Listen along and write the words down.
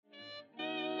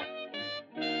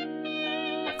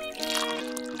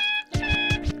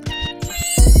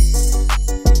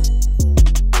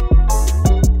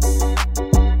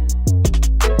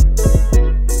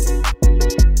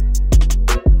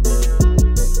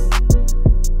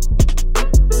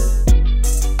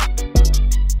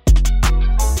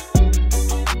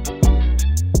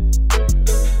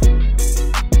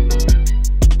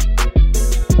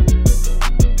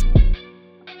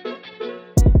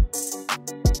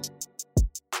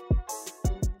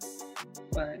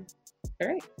Fun. All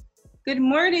right. Good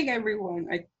morning, everyone.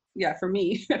 For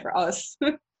me, for us.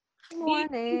 Good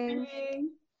morning.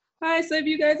 Hi. So if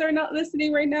you guys are not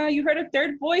listening right now, you heard a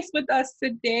third voice with us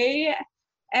today,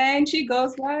 and she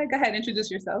goes by. Go ahead,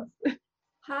 introduce yourself.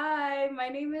 Hi, my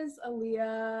name is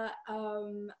Aaliyah.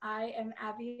 I am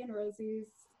Abby and Rosie's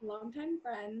longtime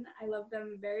friend. I love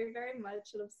them very, very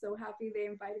much, and I'm so happy they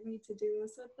invited me to do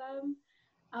this with them.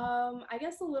 I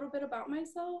guess a little bit about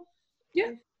myself.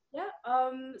 Yeah.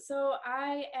 So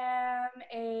I am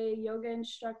a yoga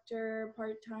instructor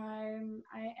part-time.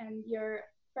 I am your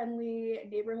friendly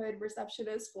neighborhood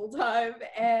receptionist full-time,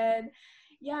 and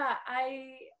yeah,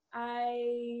 I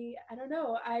don't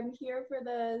know. I'm here for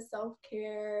the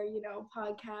self-care,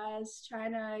 podcast,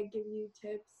 trying to give you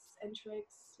tips and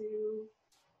tricks to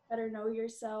better know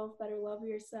yourself, better love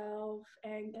yourself,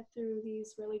 and get through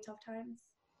these really tough times.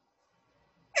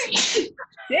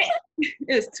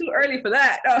 It's too early for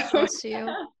that. Bless you.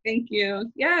 Thank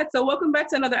you. Yeah, so welcome back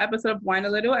to another episode of Wine a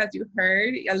Little. As you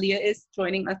heard, Aaliyah is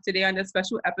joining us today on this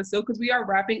special episode because we are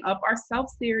wrapping up our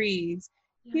self-series.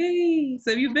 Yeah. Yay!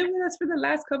 So if you've been with us for the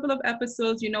last couple of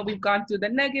episodes, you know we've gone through the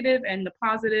negative and the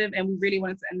positive, and we really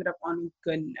wanted to end it up on a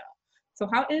good note. So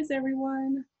how is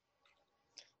everyone?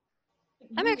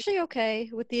 I'm actually okay,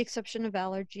 with the exception of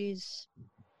allergies.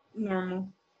 Normal.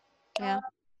 Yeah.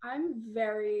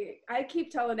 I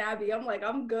keep telling Abby, I'm like,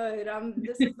 I'm good.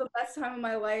 This is the best time of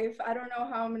my life. I don't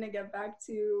know how I'm gonna get back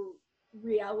to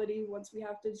reality once we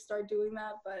have to start doing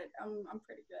that, but I'm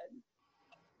pretty good.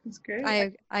 That's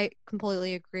great. I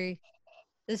completely agree.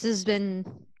 This has been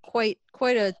quite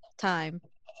a time.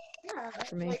 Yeah,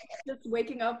 for me. like just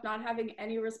waking up, not having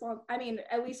any I mean,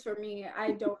 at least for me,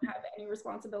 I don't have any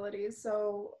responsibilities,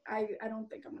 so I don't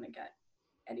think I'm gonna get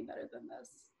any better than this.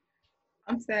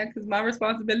 I'm sad because my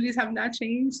responsibilities have not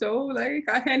changed. So, like,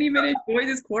 I can't even enjoy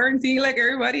this quarantine like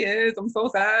everybody is. I'm so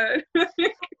sad.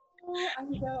 Oh, I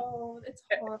know. It's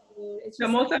hard. It's The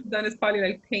just most I've done is probably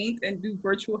like paint and do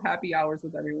virtual happy hours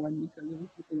with everyone because of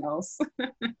everything else.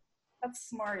 that's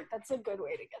smart. That's a good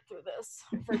way to get through this.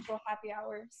 Virtual happy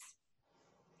hours.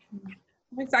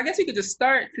 So I guess we could just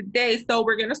start today. So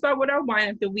we're gonna start with our wine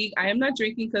of the week. I am not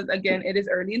drinking because again, it is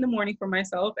early in the morning for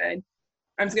myself, and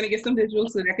I'm just gonna get some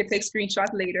visuals so that I can take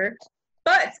screenshots later.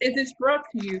 But it is brought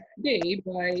to you today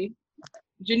by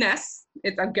Jeunesse.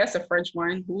 It's, I guess, a French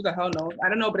wine. Who the hell knows? I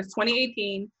don't know, but it's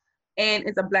 2018, and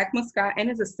it's a black muscat, and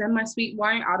it's a semi-sweet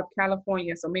wine out of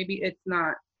California. So maybe it's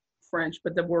not French,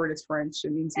 but the word is French.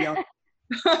 It means young.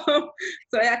 So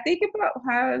I think about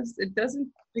it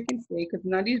doesn't freaking say because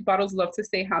none of these bottles love to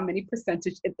say how many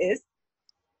percentage it is.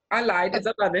 I lied. It's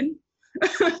 11.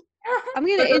 I'm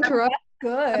gonna interrupt.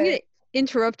 Good. I'm gonna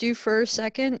interrupt you for a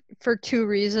second for two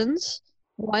reasons.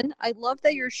 One, I love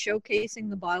that you're showcasing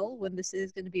the bottle when this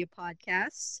is going to be a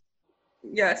podcast.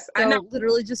 Yes, So I know.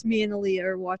 literally just me and Aaliyah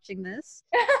are watching this.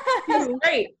 It's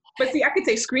great. But see, I could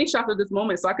take screenshots of this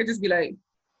moment, so I could just be like,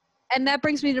 And that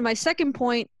brings me to my second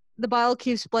point. The bottle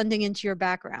keeps blending into your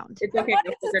background. it's I okay.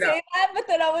 wanted We'll to figure it out. say that, but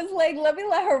then I was like, let me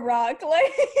let her rock.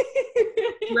 Like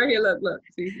Right here, look.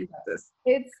 See, we got this.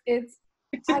 it's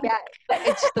It's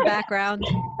the background.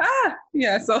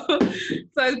 Yeah. So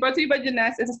it's brought to you by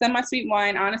Jeunesse. It's a semi-sweet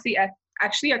wine. Honestly, I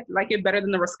like it better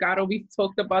than the Roscato we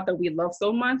talked about that we love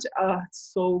so much.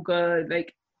 It's so good.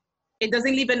 Like, it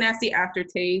doesn't leave a nasty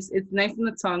aftertaste. It's nice in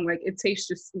the tongue. Like, it tastes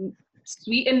just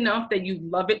sweet enough that you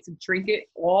love it to drink it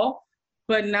all,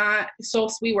 but not so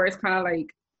sweet where it's kind of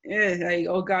like,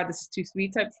 oh God, this is too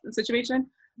sweet type of situation.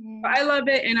 But I love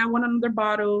it, and I want another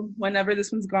bottle whenever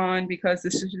this one's gone because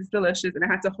this is just delicious, and I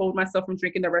had to hold myself from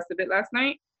drinking the rest of it last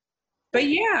night. But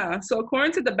yeah, so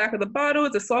according to the back of the bottle,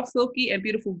 it's a soft, silky, and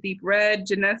beautiful deep red.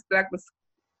 Jeunesse Black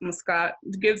Muscat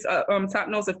gives a top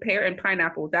notes of pear and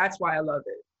pineapple. That's why I love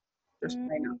it. There's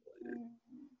pineapple in it.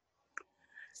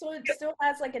 So it still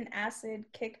has like an acid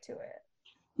kick to it.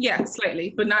 Yeah,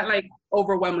 slightly, but not like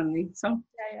overwhelmingly. So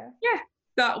Yeah.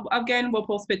 So again, we'll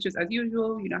post pictures as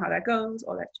usual. You know how that goes,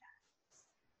 all that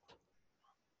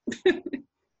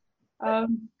jazz.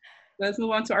 Let's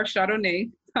move on to our Chardonnay.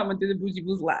 I'm gonna do the bougie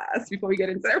booze last before we get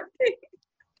into everything.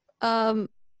 I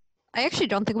actually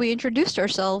don't think we introduced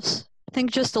ourselves. I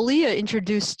think just Aaliyah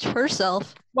introduced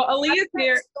herself. Well, Aaliyah's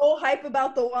here. So hype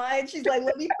about the wine. She's like,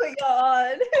 let me put you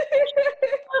on.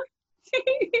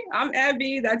 I'm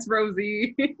Abby. That's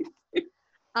Rosie.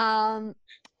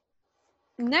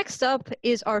 Next up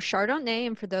is our Chardonnay,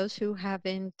 and for those who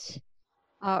haven't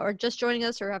or just joining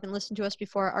us or haven't listened to us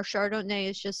before, our Chardonnay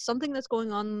is just something that's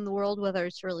going on in the world, whether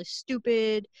it's really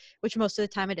stupid, which most of the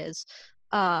time it is,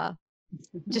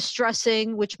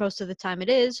 distressing, which most of the time it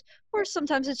is, or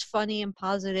sometimes it's funny and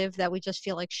positive that we just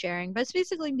feel like sharing. But it's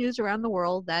basically news around the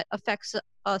world that affects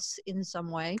us in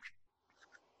some way.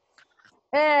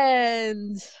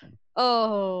 And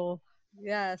oh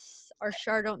yes, our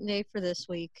Chardonnay for this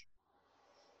week.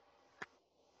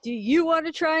 Do you want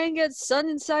to try and get sun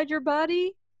inside your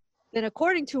body? Then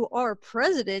according to our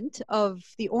president of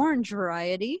the orange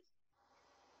variety,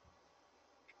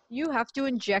 you have to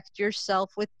inject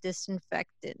yourself with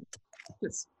disinfectant.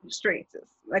 Just straight, just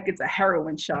like it's a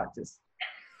heroin shot, just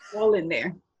all in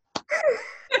there. Like,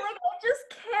 I just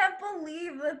can't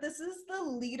believe that this is the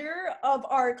leader of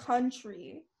our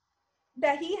country.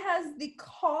 That he has the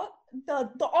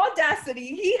audacity.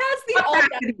 He has the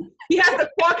audacity. He has the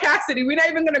audacity. We're not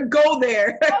even gonna go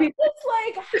there. I'm just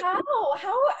like, how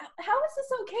is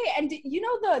this okay? And you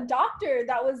know, the doctor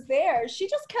that was there, she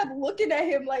just kept looking at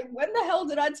him like, when the hell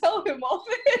did I tell him all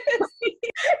this?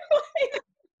 Like,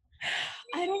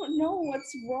 I don't know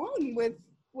what's wrong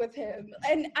with him.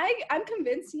 And I'm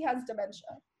convinced he has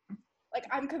dementia. Like,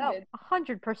 I'm convinced.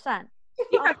 100%.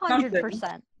 He has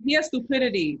 100%. He has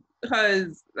stupidity,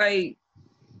 because like,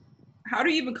 how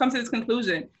do you even come to this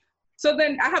conclusion? So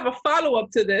then I have a follow-up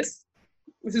to this,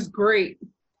 which is great.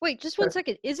 Wait, just one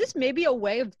second. Is this maybe a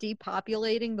way of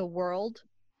depopulating the world?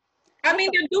 I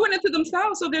mean, they're doing it to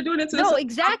themselves, so they're doing it to No, themselves.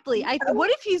 exactly. What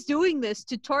if he's doing this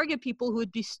to target people who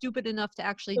would be stupid enough to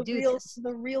actually do this?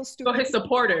 The real So stupid. his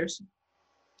supporters.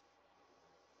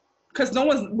 Because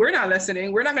we're not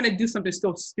listening. We're not going to do something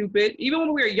so stupid. Even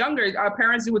when we were younger, our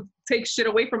parents would take shit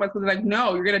away from us because they're like,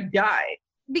 no, you're going to die.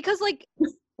 Because like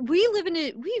we live in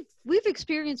it, we've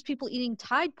experienced people eating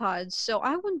Tide Pods, so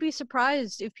I wouldn't be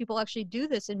surprised if people actually do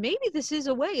this, and maybe this is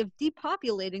a way of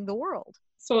depopulating the world.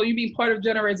 So you being part of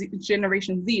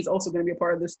Generation Z is also going to be a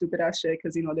part of this stupid ass shit,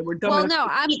 because you know they were dumb. Well, enough no,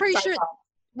 to I'm eat pretty Tide sure. Pods.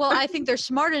 Well, I think they're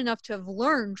smart enough to have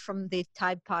learned from the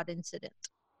Tide Pod incident.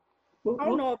 I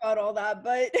don't know about all that,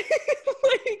 but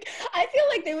like, I feel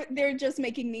like they're just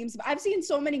making memes. I've seen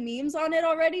so many memes on it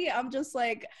already. I'm just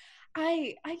like,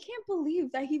 I can't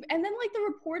believe that he. And then like the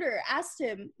reporter asked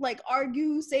him, like, are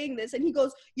you saying this? And he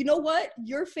goes, you know what?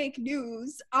 You're fake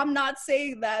news. I'm not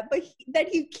saying that. But then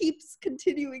he keeps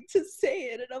continuing to say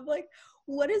it, and I'm like,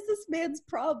 what is this man's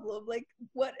problem? Like,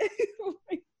 what?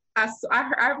 I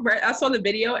saw the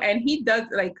video, and he does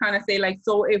like kind of say like,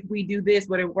 so if we do this,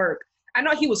 would it work? I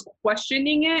know he was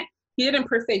questioning it. He didn't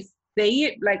per se say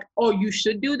it like, oh, you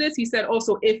should do this. He said,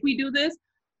 also, if we do this,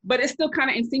 but it's still kind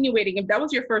of insinuating. If that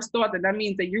was your first thought, then that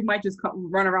means that you might just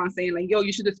run around saying like, yo,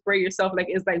 you should just spray yourself like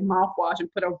it's like mouthwash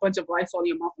and put a bunch of Lysol in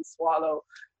your mouth and swallow.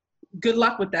 Good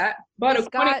luck with that. But it's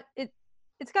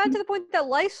gotten to the point that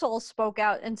Lysol spoke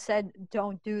out and said,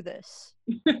 don't do this.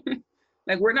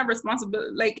 Like, we're not responsible.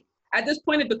 Like, at this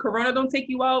point, if the corona don't take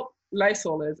you out,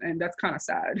 Lysol is, and that's kind of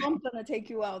sad. I'm gonna take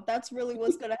you out. That's really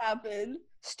what's gonna happen.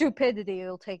 Stupidity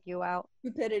will take you out.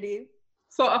 Stupidity.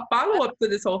 So a follow-up to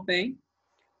this whole thing,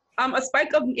 a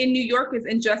spike in New York is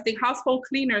ingesting household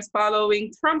cleaners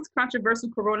following Trump's controversial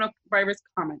coronavirus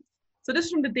comments. So this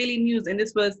is from the Daily News, and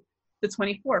this was the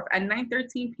 24th at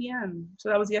 9:13 p.m. So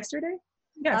that was yesterday?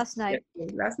 Yes. Last night.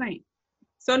 Last night.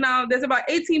 So now there's about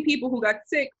 18 people who got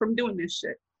sick from doing this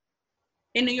shit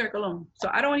in New York alone. So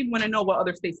I don't even want to know what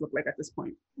other states look like at this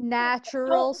point.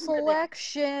 Natural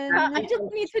selection. I just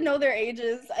need to know their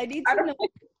ages. I need to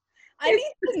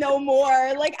know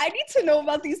more. Like, I need to know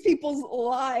about these people's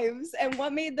lives and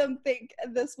what made them think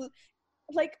this was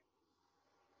like.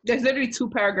 There's literally 2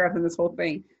 paragraphs in this whole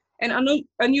thing. An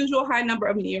unusual high number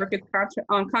of New Yorkers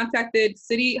contacted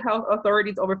city health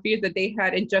authorities over fears that they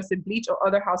had ingested bleach or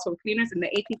other household cleaners in the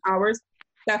 18 hours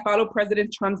that followed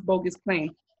President Trump's bogus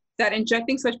claim that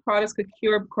injecting such products could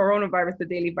cure coronavirus. The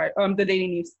Daily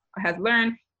News has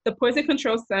learned. The Poison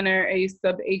Control Center, a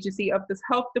sub-agency of this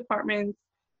health department,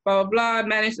 blah, blah, blah,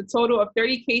 managed a total of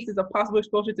 30 cases of possible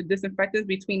exposure to disinfectants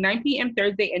between 9 p.m.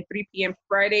 Thursday and 3 p.m.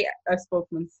 Friday, a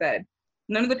spokesman said.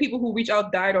 None of the people who reached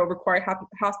out died or required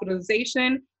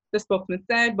hospitalization, the spokesman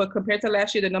said, but compared to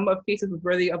last year, the number of cases was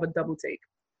worthy of a double take.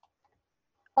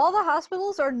 All the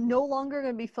hospitals are no longer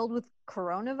going to be filled with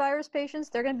coronavirus patients.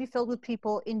 They're going to be filled with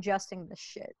people ingesting this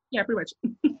shit. Yeah, pretty much.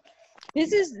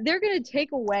 They're going to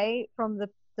take away from the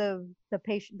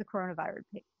patient, the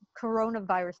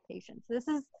coronavirus patients.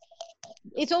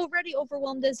 It's already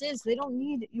overwhelmed as is. They don't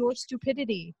need your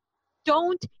stupidity.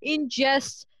 Don't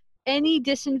ingest any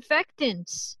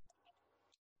disinfectants.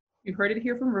 You heard it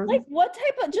here from Rosie. Like, what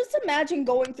type of, just imagine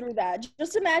going through that.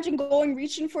 Just imagine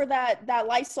reaching for that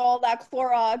Lysol, that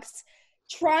Clorox,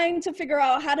 trying to figure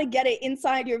out how to get it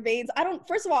inside your veins.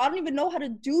 First of all, I don't even know how to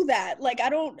do that. Like,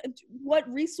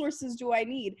 what resources do I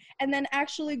need? And then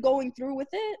actually going through with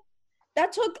it,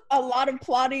 that took a lot of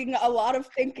plotting, a lot of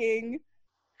thinking.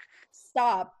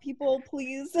 Stop. People,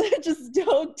 please just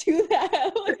don't do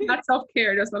that. It's not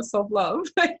self-care, that's not self-love.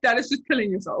 Like, that is just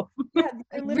killing yourself. Yeah,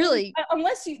 Really?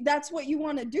 Unless that's what you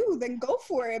want to do, then go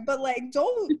for it. But like,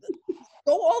 don't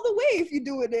go all the way if you're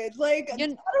doing it. Like,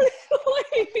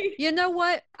 you know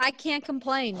what? I can't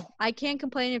complain. I can't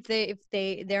complain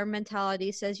if their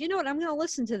mentality says, you know what, I'm gonna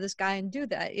listen to this guy and do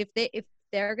that. If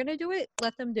they're gonna do it,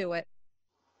 let them do it.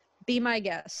 Be my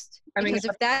guest. Because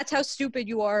if that's how stupid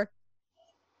you are,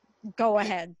 go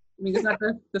ahead. I mean, it's not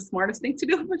the smartest thing to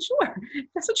do, but sure,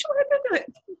 that's what you want to do.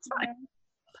 It. It's fine.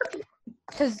 Perfect.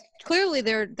 Because clearly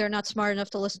they're not smart enough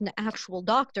to listen to actual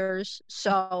doctors,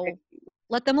 so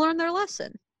let them learn their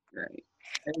lesson. Right.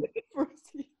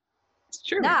 It's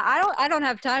true. Nah, I don't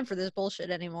have time for this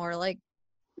bullshit anymore. Like,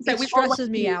 it's it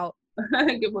stresses me out.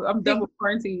 I'm done with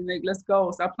quarantine. Like, let's go.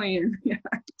 Stop playing. Yeah.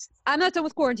 I'm not done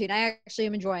with quarantine. I actually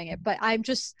am enjoying it, but I'm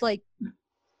just like,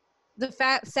 the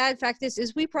sad fact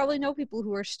is we probably know people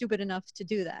who are stupid enough to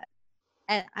do that,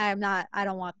 and I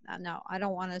don't want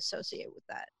to associate with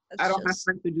that. I don't have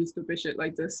friends who do stupid shit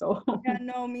like this, so. Yeah,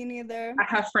 no, me neither. I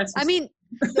have friends. I mean,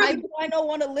 I don't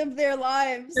want to live their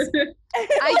lives.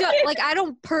 I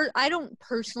don't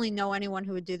personally know anyone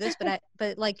who would do this,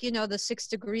 but like, you know, the 6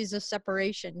 degrees of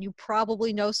separation, you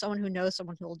probably know someone who knows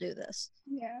someone who will do this.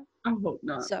 Yeah. I hope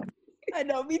not. So. I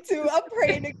know, me too. I'm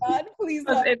praying to God, please.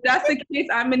 If that's the case,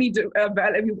 I'm gonna need to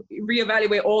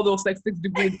reevaluate all those like 6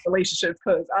 degree relationships,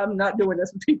 because I'm not doing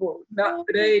this with people. Not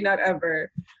today, not ever.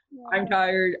 Yeah. I'm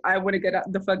tired. I want to get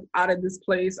the fuck out of this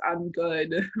place. I'm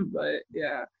good, but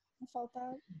yeah. I felt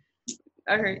that.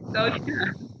 Okay, so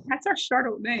yeah, that's our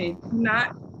startled name.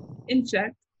 Not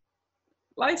inject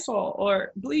Lysol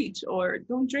or bleach, or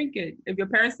don't drink it. If your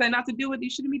parents say not to do it, you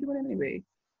shouldn't be doing it anyway.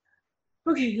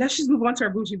 Okay, let's just move on to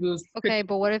our bougie booze. Okay,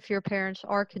 but what if your parents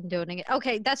are condoning it?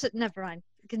 Okay, that's it. Never mind.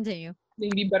 Continue. They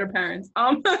need better parents.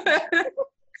 Our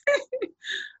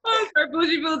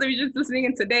bougie booze, if you're just listening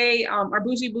in today, our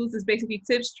bougie booze is basically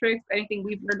tips, tricks, anything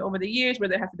we've learned over the years,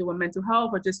 whether it has to do with mental health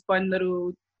or just fun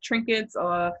little trinkets.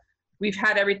 We've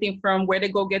had everything from where to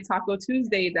go get Taco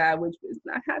Tuesdays at, which is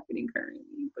not happening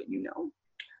currently, but you know,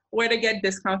 where to get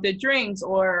discounted drinks,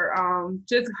 or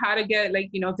just how to get, like,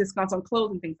 you know, discounts on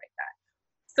clothes and things like that.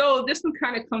 So this one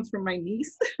kind of comes from my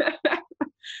niece.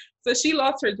 So she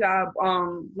lost her job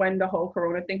when the whole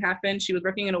Corona thing happened. She was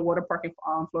working in a water park in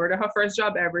Florida. Her first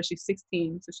job ever. She's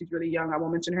 16, so she's really young. I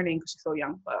won't mention her name because she's so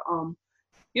young. But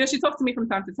you know, she talks to me from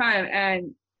time to time,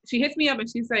 and she hits me up and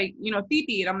she's like, you know,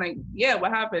 Titi, and I'm like, yeah,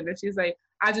 what happened? And she's like,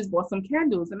 I just bought some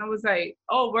candles, and I was like,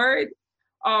 oh, word.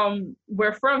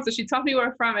 Where from? So she told me where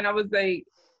we're from, and I was like,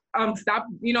 stop,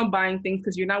 you know, buying things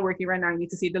because you're not working right now. You need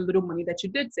to see the little money that you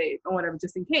did save or whatever,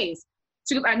 just in case.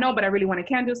 She goes, I know, but I really want a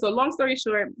candle. So long story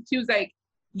short, she was like,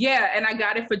 yeah, and I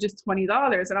got it for just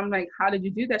 $20. And I'm like, how did you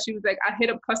do that? She was like, I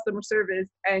hit up customer service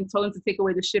and told them to take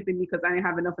away the shipping because I didn't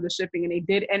have enough of the shipping, and they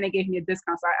did, and they gave me a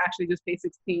discount. So I actually just paid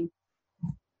 $16.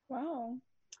 Wow.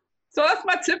 So that's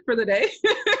my tip for the day.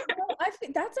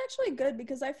 That's actually good,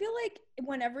 because I feel like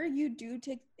whenever you do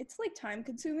take, it's like time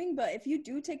consuming, but if you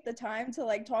do take the time to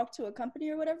like talk to a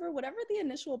company or whatever the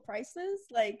initial price is,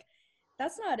 like,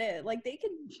 that's not it. Like, they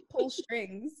can pull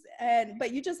strings,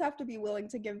 but you just have to be willing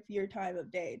to give your time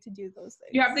of day to do those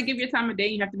things. You have to give your time of day.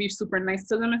 You have to be super nice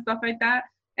to them and stuff like that,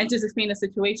 and just explain the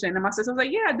situation. And my sister was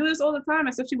like, yeah, I do this all the time,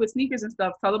 especially with sneakers and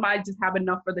stuff. Tell them I just have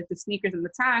enough for like the sneakers and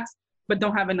the tax, but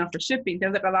don't have enough for shipping.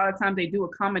 There's like a lot of times they do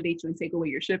accommodate you and take away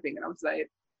your shipping. And I was like,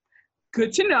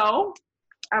 good to know.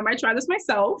 I might try this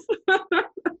myself.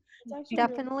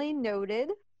 Definitely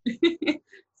noted.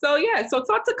 So yeah, so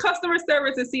talk to customer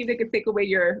service and see if they can take away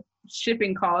your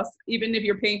shipping costs, even if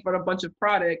you're paying for a bunch of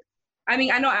product. I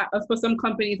mean, I know for some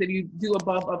companies, if you do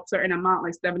above a certain amount,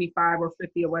 like 75 or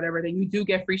 50 or whatever, then you do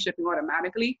get free shipping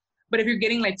automatically. But if you're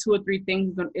getting like 2 or 3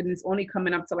 things and it's only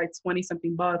coming up to like 20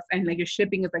 something bucks, and like your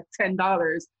shipping is like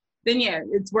 $10, then yeah,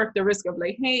 it's worth the risk of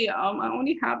like, hey, I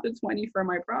only have the 20 for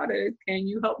my product. Can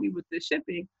you help me with the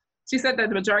shipping? She said that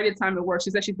the majority of the time it works.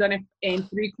 She said she's done it in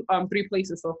 3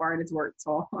 places so far, and it's worked.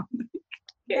 So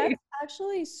that's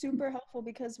actually super helpful,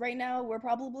 because right now we're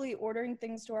probably ordering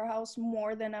things to our house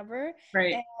more than ever.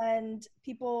 Right. And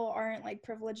people aren't like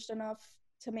privileged enough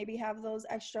to maybe have those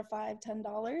extra $5-10.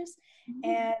 Mm-hmm.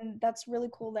 And that's really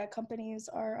cool that companies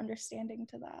are understanding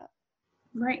to that.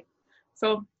 Right.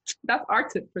 So that's our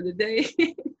tip for the day.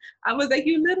 I was like,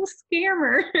 you little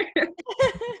scammer.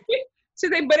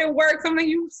 She's like, but it works. I'm like,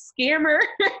 you scammer.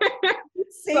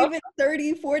 Saving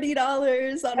 $30-$40 on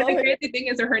And all the her. crazy thing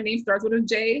is that her name starts with a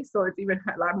J, so it's even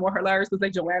a lot more hilarious because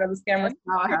like Joanna the scammer.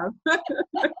 Now I have.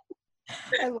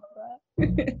 I love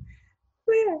that.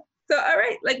 So, yeah. So, all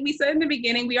right, like we said in the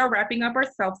beginning, we are wrapping up our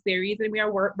self series, and we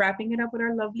are wrapping it up with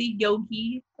our lovely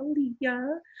yogi,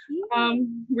 Aaliyah.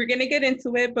 We're gonna get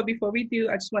into it, but before we do,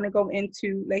 I just want to go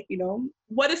into like,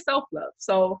 what is self-love?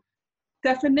 So,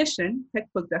 definition,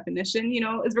 textbook definition,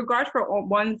 is regard for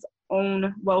one's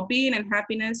own well-being and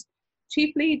happiness,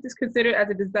 chiefly just considered as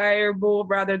a desirable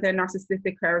rather than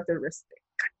narcissistic characteristic,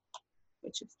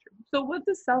 which is true. So, what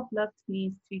does self-love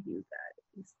mean to you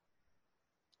guys?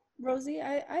 Rosie,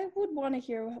 I would want to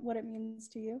hear what it means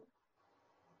to you.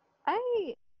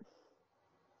 I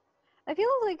feel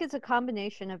like it's a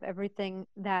combination of everything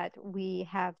that we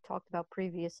have talked about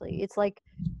previously. It's like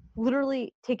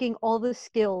literally taking all the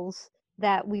skills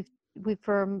that we've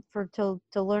to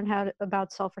learn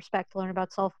about self-respect, to learn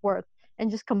about self-worth,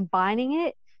 and just combining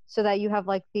it so that you have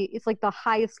like it's like the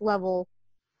highest level.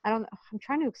 I'm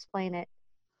trying to explain it.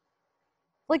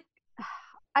 Like,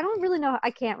 I don't really know. I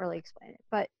can't really explain it,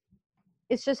 but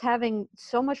it's just having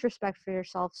so much respect for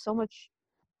yourself, so much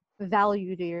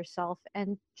value to yourself,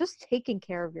 and just taking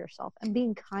care of yourself and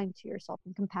being kind to yourself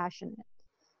and compassionate.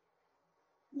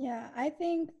 Yeah, I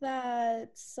think that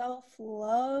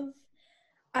self-love,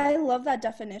 I love that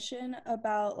definition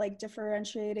about like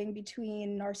differentiating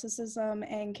between narcissism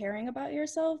and caring about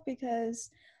yourself, because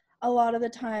a lot of the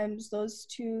times those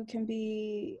two can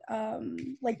be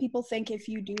like, people think if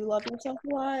you do love yourself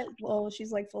a lot, well,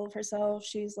 she's like full of herself,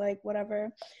 she's like whatever.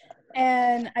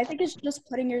 And I think it's just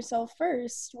putting yourself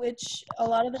first, which a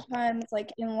lot of the times,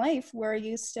 like in life, we're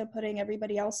used to putting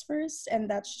everybody else first,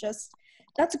 and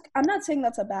I'm not saying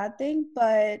that's a bad thing,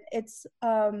 but it's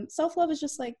self-love is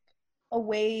just like a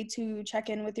way to check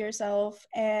in with yourself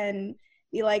and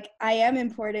be like, I am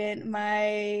important,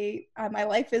 my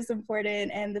life is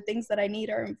important, and the things that I need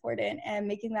are important, and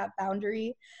making that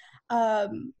boundary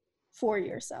for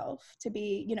yourself to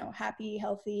be, happy,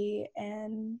 healthy,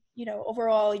 and,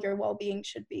 overall your well-being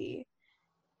should be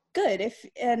good.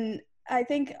 And I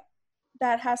think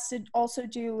that has to also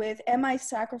do with, am I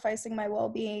sacrificing my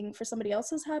well-being for somebody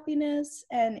else's happiness?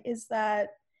 And is that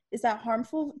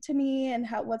harmful to me? And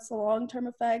what's the long-term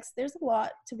effects? There's a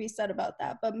lot to be said about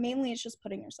that, but mainly it's just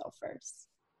putting yourself first.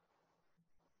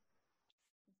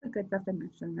 A good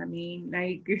definition. I mean,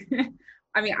 like,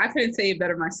 I couldn't say it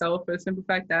better myself for the simple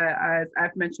fact that, as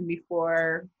I've mentioned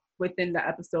before within the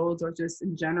episodes or just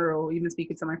in general, even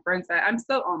speaking to my friends, that I'm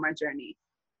still on my journey.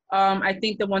 I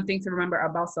think the one thing to remember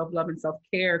about self-love and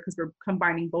self-care, because we're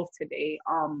combining both today,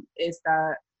 is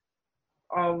that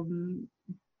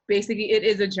basically it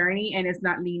is a journey and it's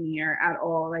not linear at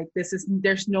all. Like,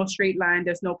 there's no straight line,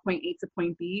 there's no point A to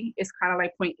point B. It's kind of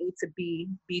like point A to B,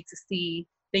 B to C,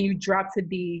 then you drop to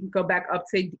D, go back up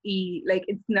to E. Like,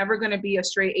 it's never going to be a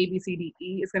straight A, B, C, D,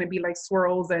 E. It's going to be like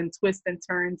swirls and twists and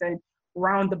turns and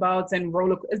roundabouts and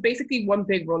it's basically one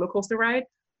big roller coaster ride.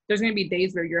 There's going to be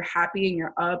days where you're happy and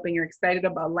you're up and you're excited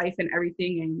about life and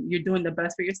everything and you're doing the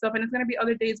best for yourself. And it's going to be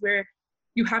other days where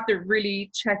you have to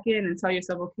really check in and tell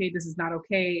yourself, okay, this is not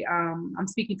okay. I'm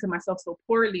speaking to myself so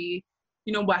poorly.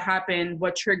 What happened?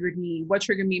 What triggered me? What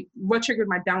triggered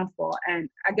my downfall? And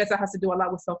I guess that has to do a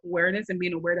lot with self-awareness and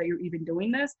being aware that you're even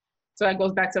doing this. So that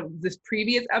goes back to this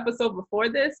previous episode before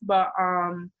this. But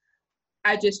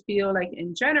I just feel like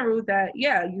in general that,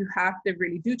 yeah, you have to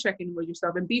really do check in with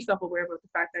yourself and be self-aware about the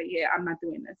fact that, yeah, I'm not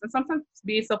doing this. And sometimes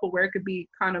being self-aware could be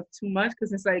kind of too much,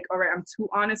 because it's like, all right, I'm too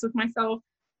honest with myself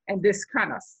and this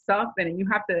kind of sucks. And then you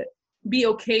have to be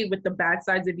okay with the bad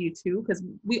sides of you too, because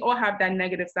we all have that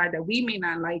negative side that we may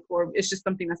not like, or it's just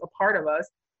something that's a part of us,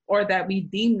 or that we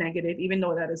deem negative, even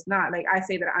though that is not. Like, I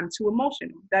say that I'm too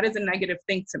emotional. That is a negative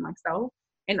thing to myself.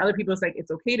 And other people, it's like,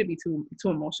 it's okay to be too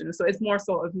emotional. So it's more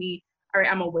so of me, all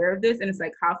right, I'm aware of this. And it's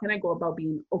like, how can I go about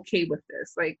being okay with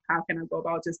this? Like, how can I go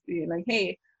about just being like,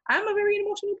 hey, I'm a very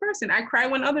emotional person. I cry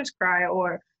when others cry,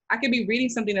 or I could be reading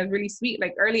something that's really sweet.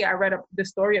 Like, earlier I read the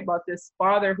story about this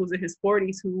father who's in his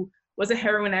 40s who was a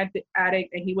heroin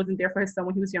addict, and he wasn't there for his son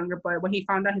when he was younger. But when he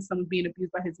found out his son was being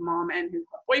abused by his mom and his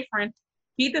boyfriend,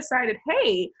 he decided,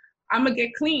 hey, I'm gonna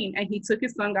get clean. And he took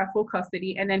his son, got full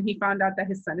custody, and then he found out that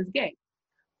his son is gay.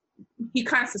 He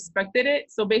kind of suspected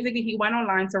it. So basically he went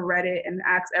online to Reddit and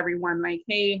asked everyone, like,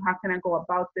 hey, how can I go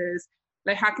about this?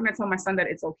 Like, how can I tell my son that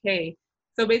it's okay?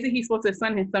 So basically he spoke to his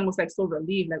son was like so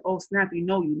relieved, like, oh snap, you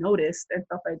noticed and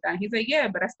stuff like that. And he's like, yeah,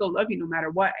 but I still love you no matter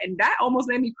what. And that almost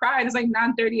made me cry. It's like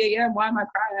 9:30 a.m. Why am I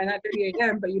crying at 9:30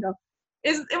 a.m.? But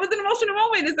it was an emotional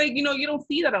moment. It's like, you know, you don't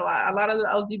see that a lot. A lot of the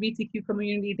LGBTQ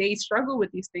community, they struggle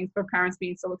with these things for parents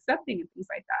being so accepting and things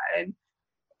like that. And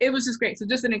it was just great. So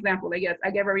just an example, like, yes, I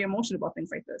get very emotional about things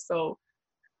like this. So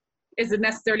is it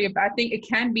necessarily a bad thing? It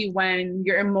can be when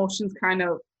your emotions kind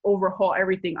of overhaul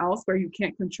everything else, where you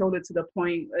can't control it to the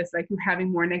point it's like you're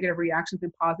having more negative reactions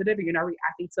than positive, and you're not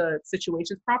reacting to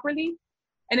situations properly.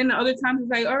 And then the other times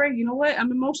it's like, all right, you know what? I'm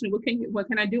emotional. What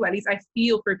can I do? At least I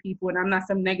feel for people, and I'm not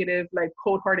some negative, like,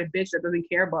 cold-hearted bitch that doesn't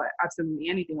care about absolutely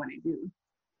anything when I do.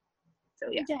 So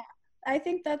yeah. Yeah. I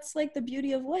think that's like the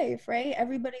beauty of life, right?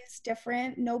 Everybody's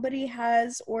different. Nobody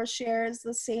has or shares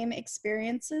the same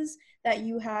experiences that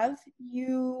you have.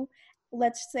 You,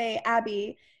 let's say,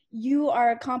 Abby, you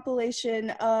are a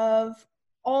compilation of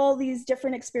all these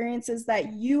different experiences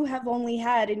that you have only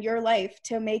had in your life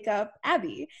to make up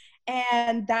Abby.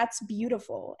 And that's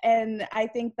beautiful. And I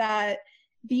think that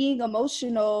being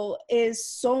emotional is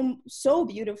so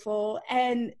beautiful.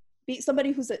 And be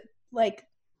somebody who's like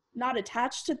not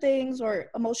attached to things or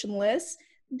emotionless,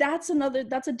 that's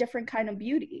a different kind of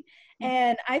beauty.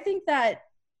 And I think that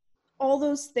all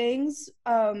those things,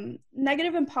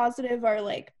 negative and positive, are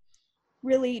like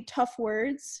really tough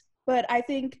words, but I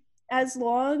think as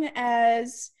long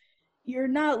as you're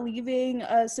not leaving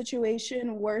a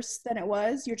situation worse than it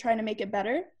was, you're trying to make it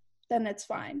better, then it's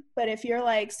fine. But if you're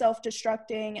like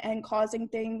self-destructing and causing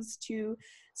things to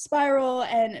spiral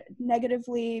and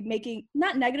negatively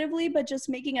not negatively, but just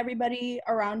making everybody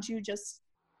around you just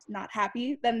not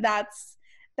happy, then that's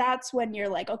when you're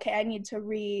like, okay, I need to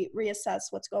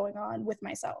reassess what's going on with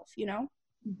myself, you know?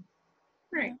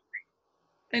 Right.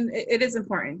 And it is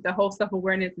important, the whole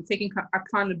self-awareness and taking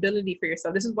accountability for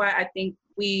yourself. This is why I think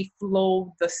we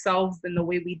flow the selves in the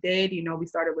way we did. You know, we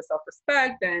started with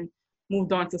self-respect and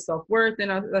moved on to self-worth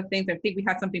and other things. I think we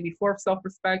had something before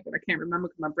self-respect, but I can't remember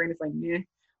because my brain is like, meh.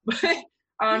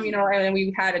 But, you know, and then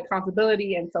we had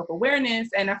accountability and self-awareness.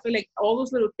 And I feel like all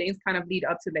those little things kind of lead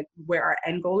up to like where our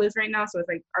end goal is right now. So it's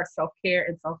like our self-care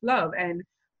and self-love. And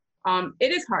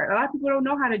it is hard. A lot of people don't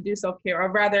know how to do self-care,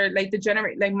 or rather like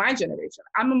my generation.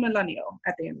 I'm a millennial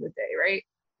at the end of the day, right?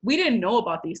 We didn't know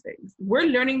about these things. We're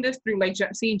learning this through like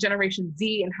seeing Generation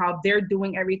Z and how they're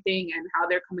doing everything and how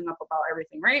they're coming up about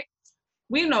everything, right?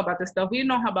 We didn't know about this stuff. We didn't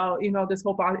know about, you know, this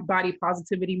whole body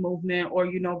positivity movement, or,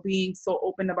 you know, being so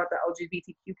open about the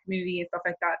LGBTQ community and stuff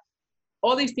like that.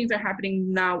 All these things are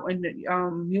happening now in the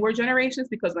newer generations,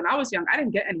 because when I was young, I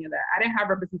didn't get any of that. I didn't have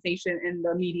representation in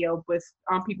the media with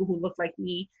people who looked like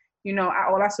me. You know,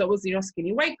 all I saw was, you know,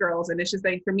 skinny white girls. And it's just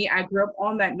like, for me, I grew up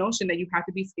on that notion that you have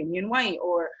to be skinny and white,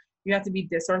 or you have to be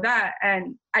this or that.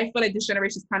 And I feel like this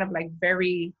generation is kind of like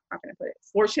very, how can I put it,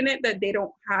 fortunate that they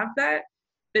don't have that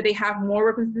they have more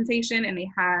representation, and they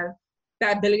have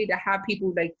that ability to have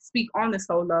people like speak on the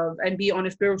soul love and be on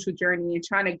a spiritual journey and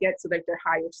trying to get to like their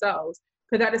higher selves.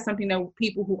 Because that is something that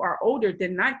people who are older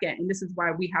did not get. And this is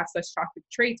why we have such toxic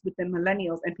traits within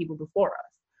millennials and people before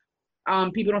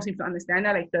us. People don't seem to understand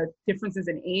that, like the differences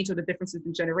in age or the differences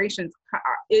in generations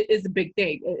is a big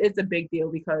thing. It's a big deal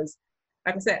because,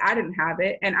 like I said, I didn't have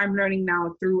it, and I'm learning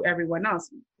now through everyone else.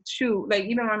 Shoot, like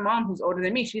even my mom, who's older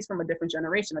than me, she's from a different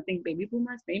generation. I think baby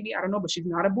boomers, maybe, I don't know, but she's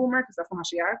not a boomer because that's not how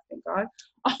she acts, thank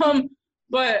God.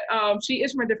 But she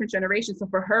is from a different generation. So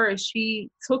for her,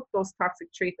 she took those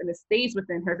toxic traits and it stays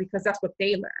within her because that's what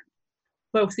they learned.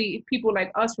 But see, people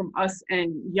like us, from us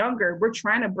and younger, we're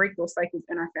trying to break those cycles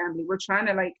in our family. We're trying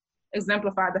to like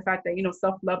exemplify the fact that, you know,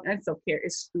 self-love and self-care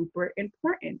is super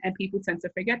important, and people tend to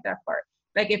forget that part.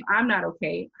 Like, if I'm not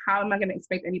okay, how am I going to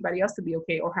expect anybody else to be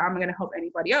okay? Or how am I going to help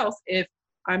anybody else if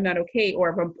I'm not okay, or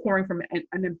if I'm pouring from an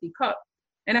empty cup?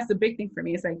 And that's the big thing for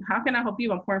me. It's like, how can I help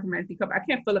you if I'm pouring from an empty cup? I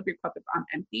can't fill up your cup if I'm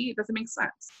empty. It doesn't make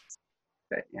sense.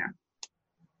 But yeah.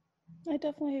 I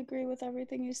definitely agree with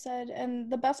everything you said.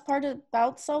 And the best part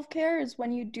about self-care is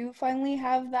when you do finally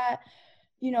have that,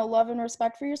 you know, love and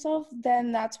respect for yourself,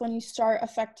 then that's when you start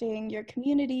affecting your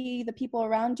community, the people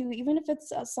around you, even if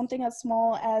it's something as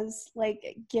small as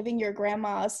like giving your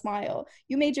grandma a smile.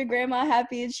 You made your grandma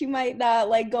happy, and she might not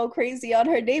like go crazy on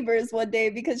her neighbors one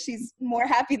day because she's more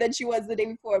happy than she was the day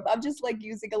before. But I'm just like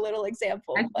using a little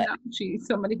example. But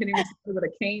somebody can even with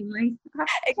a cane, like,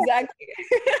 exactly.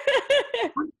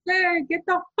 Get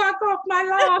the fuck off my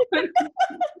lawn.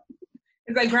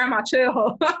 It's like, grandma,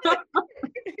 chill.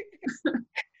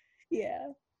 Yeah.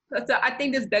 So I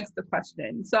think this begs the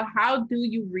question. So how do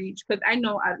you reach, because I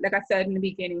know, like I said in the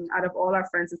beginning, out of all our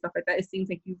friends and stuff like that, it seems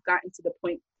like you've gotten to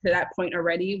that point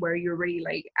already where you're really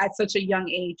like at such a young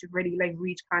age, you've already like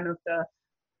reached kind of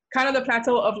the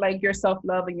plateau of like your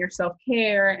self-love and your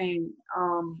self-care, and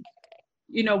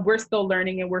you know, we're still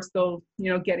learning and we're still,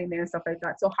 you know, getting there and stuff like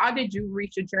that. So how did you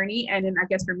reach a journey? And then I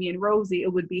guess for me and Rosie,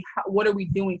 it would be, what are we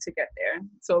doing to get there?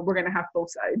 So we're going to have both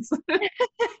sides.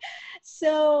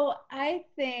 So I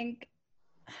think,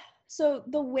 so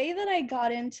the way that I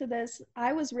got into this,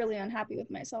 I was really unhappy with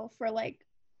myself for like,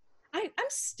 I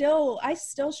still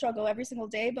struggle every single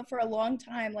day, but for a long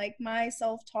time, like my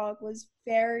self-talk was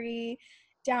very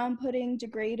down-putting,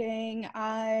 degrading.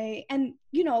 And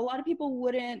you know, a lot of people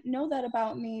wouldn't know that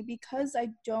about me because I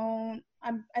don't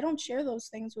share those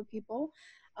things with people.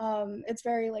 It's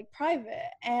very like private.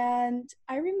 And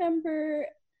I remember,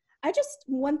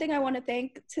 one thing I want to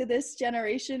thank to this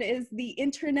generation is the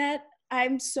internet.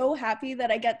 I'm so happy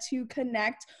that I get to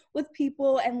connect with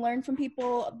people and learn from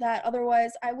people that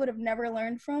otherwise I would have never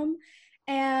learned from.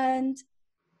 And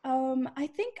I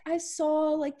think I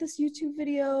saw like this YouTube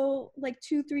video like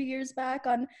 2-3 years back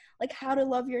on like how to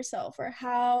love yourself, or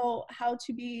how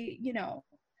to be, you know,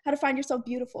 how to find yourself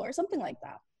beautiful or something like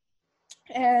that.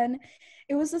 And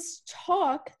it was this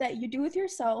talk that you do with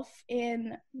yourself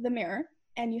in the mirror,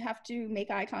 and you have to make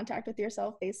eye contact with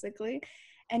yourself basically,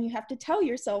 and you have to tell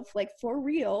yourself like for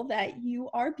real that you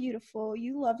are beautiful,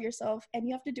 you love yourself, and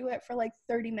you have to do it for like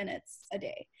 30 minutes a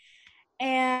day.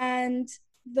 And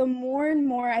the more and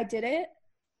more I did it,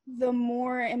 the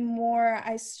more and more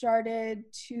I started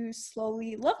to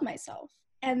slowly love myself.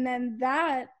 And then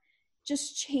that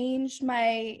just changed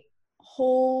my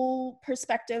whole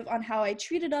perspective on how I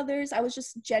treated others. I was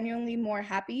just genuinely more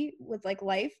happy with like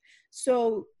life.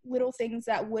 So little things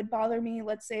that would bother me,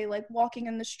 let's say like walking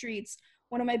in the streets,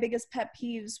 one of my biggest pet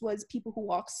peeves was people who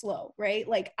walk slow, right?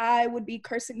 Like I would be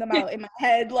cursing them out in my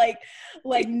head like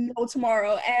no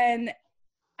tomorrow. And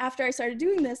after I started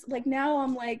doing this, like now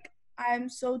I'm like, I'm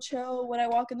so chill when I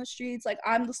walk in the streets. Like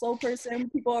I'm the slow person.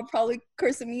 People are probably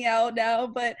cursing me out now,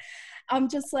 but I'm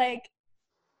just like,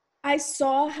 I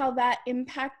saw how that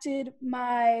impacted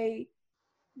my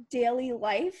daily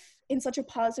life in such a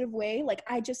positive way. Like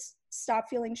I just stopped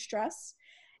feeling stress.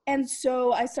 And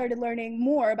so I started learning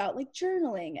more about like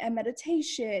journaling and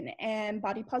meditation and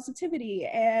body positivity.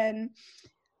 And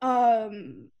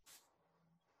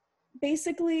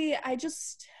basically I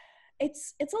just,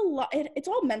 it's a lot, it's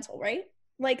all mental, right?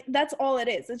 Like that's all it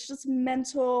is. It's just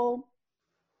mental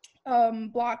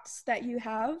blocks that you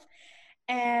have.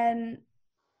 And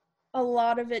a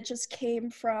lot of it just came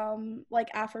from like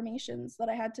affirmations that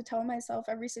I had to tell myself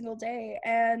every single day.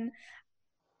 And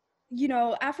you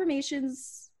know,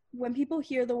 affirmations, when people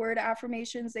hear the word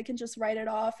affirmations, they can just write it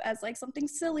off as like something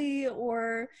silly,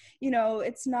 or you know,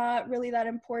 it's not really that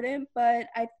important. But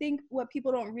I think what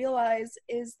people don't realize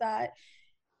is that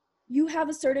you have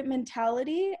a certain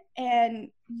mentality and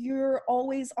you're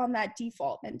always on that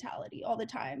default mentality all the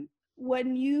time.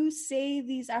 When you say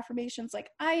these affirmations like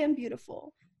I am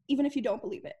beautiful, even if you don't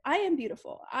believe it, I am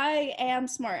beautiful, I am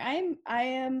smart, I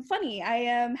am funny, I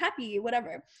am happy,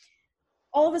 whatever,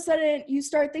 all of a sudden you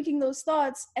start thinking those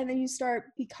thoughts, and then you start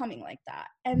becoming like that.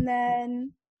 And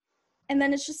then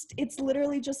it's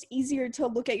literally just easier to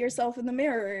look at yourself in the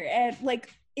mirror, and like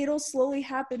it'll slowly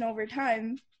happen over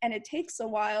time, and it takes a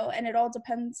while, and it all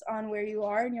depends on where you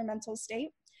are in your mental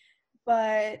state.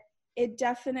 But it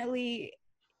definitely,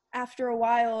 after a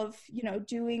while of, you know,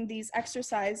 doing these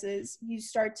exercises, you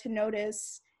start to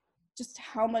notice just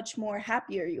how much more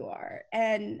happier you are,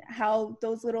 and how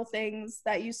those little things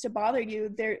that used to bother you,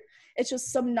 it's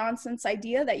just some nonsense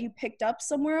idea that you picked up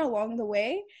somewhere along the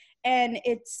way, and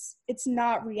it's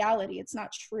not reality, it's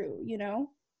not true, you know.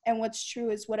 And what's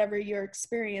true is whatever your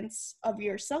experience of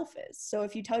yourself is. So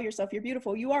if you tell yourself you're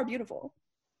beautiful, you are beautiful.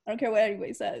 I don't care what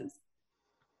anybody says.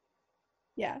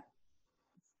 Yeah.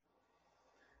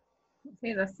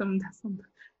 Okay, that's some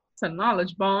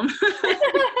knowledge bomb.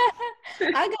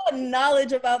 I got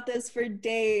knowledge about this for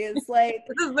days. Like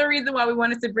this is the reason why we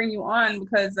wanted to bring you on,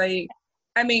 because I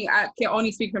mean, I can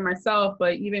only speak for myself,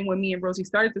 but even when me and Rosie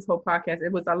started this whole podcast,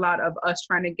 it was a lot of us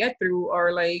trying to get through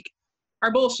our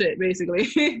bullshit, basically,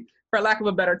 for lack of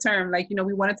a better term. Like, you know,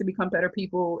 we wanted to become better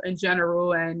people in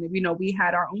general, and you know, we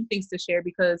had our own things to share,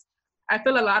 because I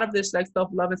feel a lot of this like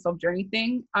self-love and self-journey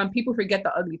thing, people forget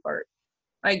the ugly part.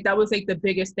 Like that was like the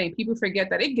biggest thing. People forget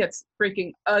that it gets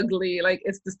freaking ugly. Like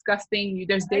it's disgusting.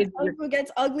 There's days it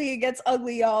gets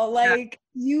ugly, y'all. Like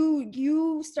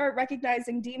you start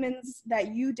recognizing demons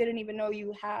that you didn't even know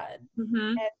you had.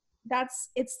 Mm-hmm. And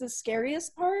it's the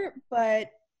scariest part,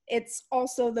 but it's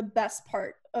also the best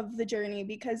part of the journey,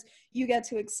 because you get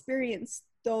to experience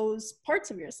those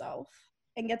parts of yourself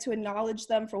and get to acknowledge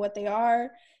them for what they are,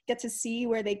 get to see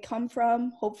where they come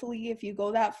from, hopefully, if you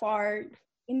go that far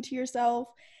into yourself.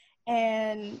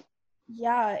 And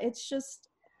yeah, it's just,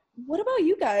 what about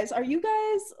you guys? Are you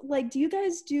guys like, do you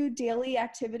guys do daily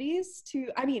activities to,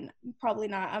 I mean, probably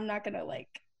not. I'm not gonna like,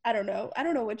 I don't know. I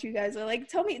don't know what you guys are like.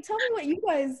 Tell me what you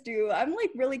guys do. I'm like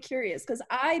really curious because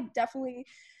I definitely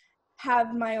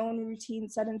have my own routine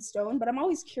set in stone, but I'm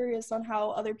always curious on how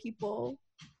other people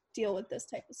deal with this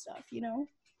type of stuff, you know?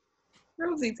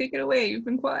 Rosie, take it away. You've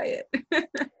been quiet.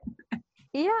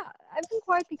 Yeah, I've been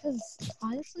quiet because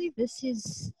honestly, this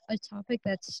is a topic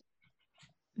that's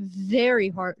very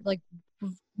hard, like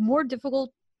more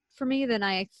difficult for me than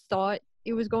I thought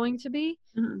it was going to be.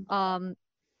 Mhm.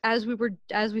 As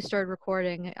we started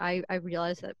recording, I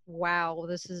realized that wow,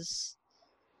 this is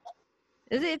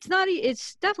it's not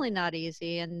it's definitely not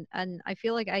easy, and I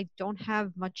feel like I don't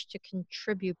have much to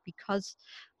contribute because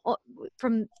uh,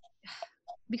 from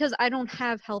because I don't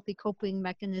have healthy coping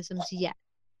mechanisms yet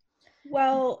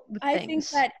Well, with I think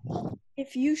things. that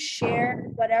if you share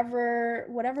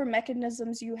whatever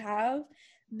mechanisms you have,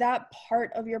 that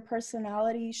part of your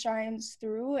personality shines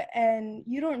through, and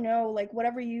you don't know, like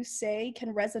whatever you say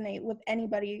can resonate with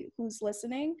anybody who's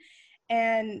listening,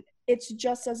 and it's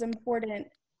just as important,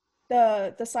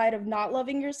 the side of not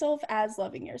loving yourself as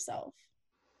loving yourself,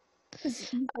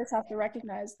 because you first have to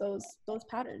recognize those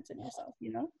patterns in yourself,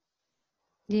 you know?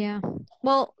 Yeah.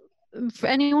 Well, for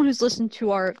anyone who's listened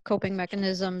to our coping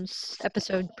mechanisms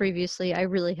episode previously, I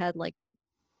really had like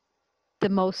the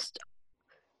most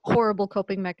horrible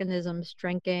coping mechanisms: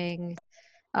 drinking,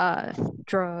 uh,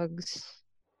 drugs.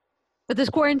 But this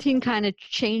quarantine kind of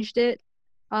changed it.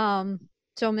 Um,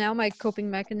 so now my coping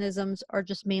mechanisms are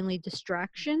just mainly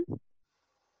distraction.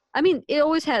 I mean, it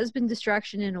always has been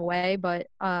distraction in a way, but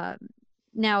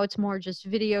now it's more just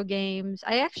video games.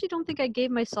 I actually don't think I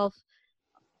gave myself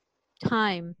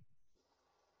time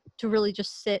to really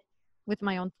just sit with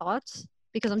my own thoughts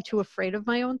because I'm too afraid of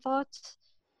my own thoughts.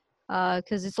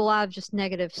 Because it's a lot of just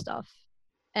negative stuff.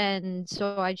 And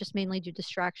so I just mainly do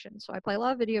distraction. So I play a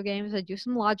lot of video games. I do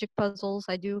some logic puzzles.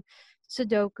 I do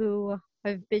Sudoku.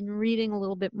 I've been reading a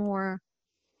little bit more.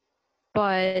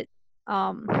 But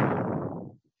um,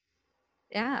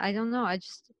 yeah, I don't know.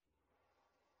 It's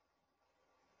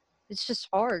just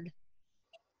hard.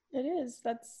 It is.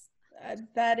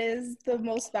 That is the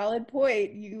most valid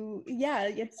point. Yeah,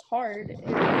 it's hard.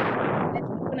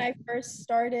 When I first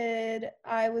started,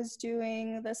 I was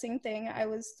doing the same thing. I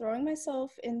was throwing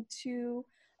myself into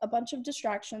a bunch of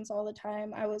distractions all the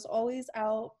time. I was always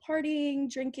out partying,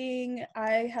 drinking.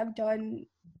 I have done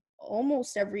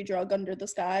almost every drug under the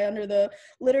sky, under the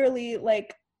literally,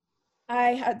 like, I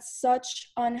had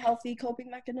such unhealthy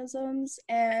coping mechanisms,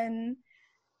 and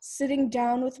sitting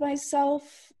down with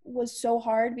myself was so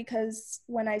hard because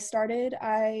when I started,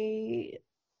 I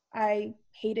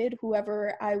hated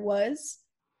whoever I was.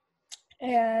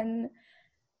 And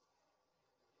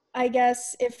I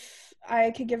guess if I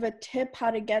could give a tip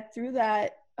how to get through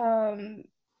that,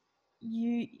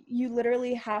 you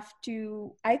literally have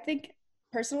to, I think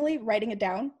personally, writing it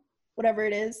down, whatever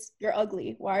it is. You're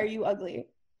ugly. Why are you ugly?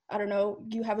 I don't know,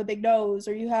 you have a big nose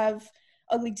or you have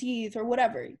ugly teeth or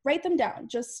whatever. Write them down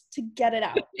just to get it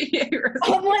out. Yeah,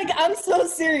 I'm like, I'm so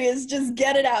serious. Just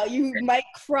get it out. You might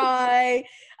cry.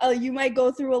 You might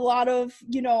go through a lot of,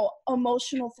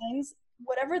 emotional things.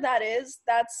 Whatever that is,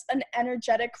 that's an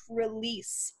energetic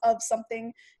release of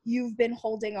something you've been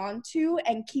holding on to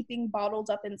and keeping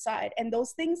bottled up inside. And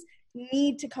those things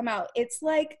need to come out. It's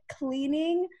like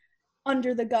cleaning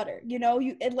under the gutter,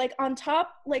 like on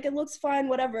top, like it looks fine,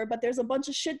 whatever, but there's a bunch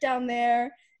of shit down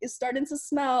there. It's starting to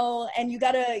smell, and you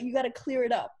gotta clear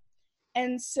it up.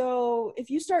 And so if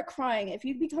you start crying, if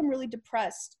you become really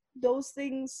depressed, those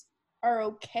things are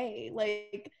okay.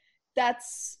 Like,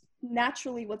 that's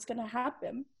naturally what's going to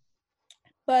happen.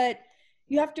 But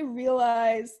you have to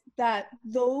realize that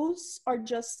those are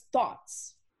just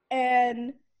thoughts.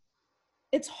 And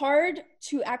it's hard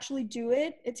to actually do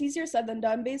it. It's easier said than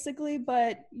done, basically,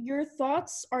 but your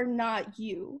thoughts are not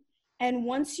you. And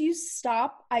once you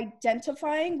stop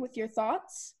identifying with your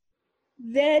thoughts,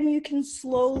 then you can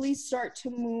slowly start to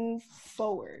move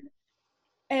forward.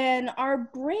 And our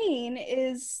brain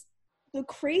is the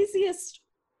craziest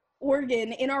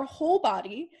organ in our whole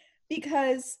body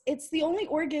because it's the only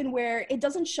organ where it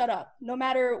doesn't shut up no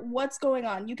matter what's going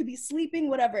on. You could be sleeping,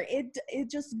 whatever. It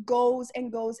just goes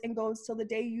and goes and goes till the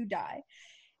day you die.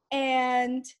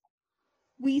 And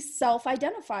we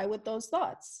self-identify with those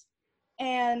thoughts.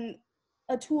 And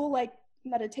a tool like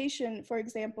meditation, for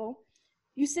example,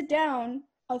 you sit down,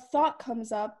 a thought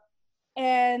comes up,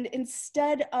 and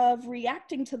instead of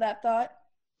reacting to that thought,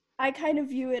 I kind of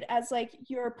view it as like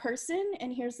you're a person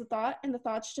and here's the thought, and the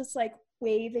thought's just like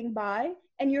waving by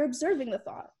and you're observing the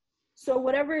thought. So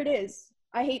whatever it is,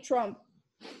 I hate Trump.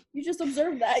 You just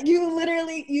observe that. You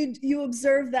literally, you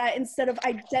observe that instead of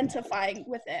identifying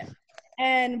with it.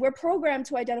 And we're programmed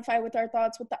to identify with our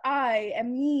thoughts with the I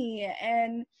and me.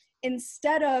 And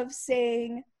instead of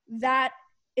saying that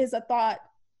is a thought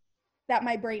that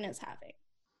my brain is having,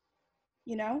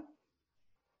 you know?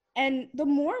 And the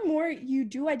more and more you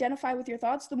do identify with your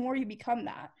thoughts, the more you become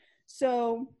that.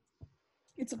 So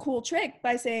it's a cool trick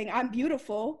by saying, I'm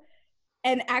beautiful,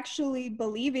 and actually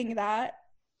believing that.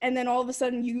 And then all of a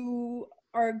sudden you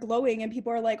are glowing and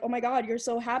people are like, oh my God, you're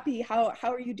so happy. How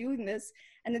are you doing this?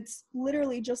 And it's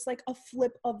literally just like a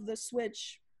flip of the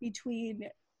switch between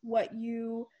what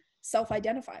you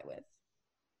self-identify with.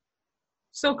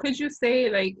 So could you say,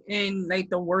 like, in like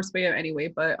the worst way of anyway,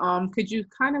 but could you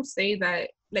kind of say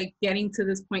that like getting to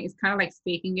this point is kind of like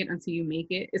faking it until you make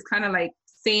it? It's kind of like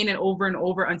saying it over and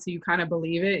over until you kind of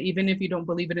believe it, even if you don't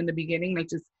believe it in the beginning, like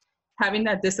just having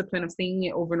that discipline of saying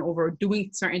it over and over, doing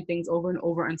certain things over and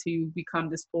over until you become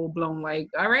this full blown, like,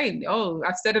 all right, oh,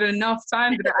 I've said it enough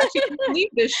times that I actually believe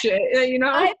this shit, you know?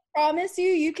 I promise you,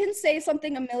 you can say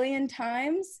something a million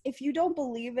times. If you don't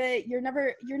believe it, you're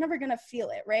never gonna feel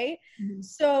it, right? Mm-hmm.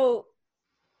 So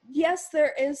yes,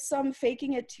 there is some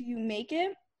faking it till you make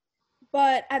it,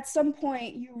 but at some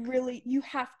point you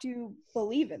have to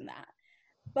believe in that.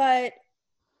 But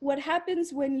what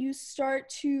happens when you start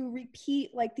to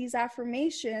repeat like these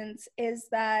affirmations is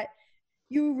that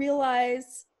you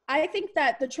realize, I think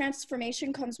that the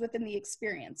transformation comes within the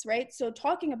experience, right? So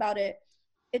talking about it,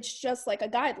 it's just like a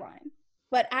guideline,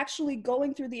 but actually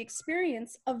going through the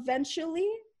experience, eventually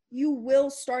you will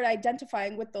start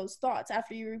identifying with those thoughts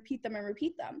after you repeat them and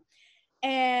repeat them.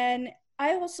 And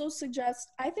I also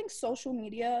suggest, I think social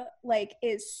media like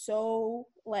is so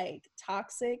like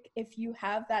toxic if you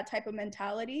have that type of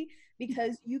mentality,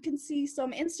 because you can see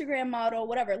some Instagram model,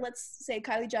 whatever, let's say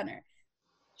Kylie Jenner.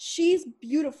 She's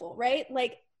beautiful, right?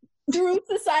 Like through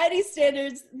society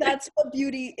standards, that's what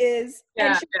beauty is. Yeah,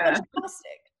 and she's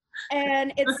fantastic.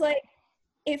 And it's like,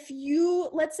 if you,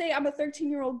 let's say I'm a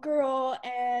 13-year-old girl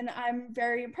and I'm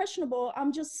very impressionable,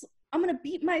 I'm going to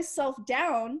beat myself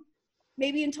down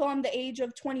maybe until I'm the age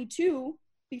of 22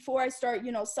 before I start,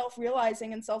 you know,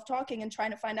 self-realizing and self-talking and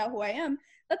trying to find out who I am.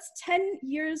 That's 9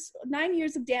 years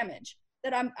of damage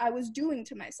that I was doing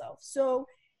to myself. So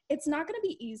it's not going to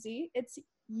be easy. It's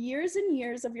years and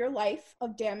years of your life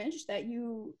of damage that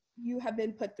you have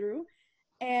been put through.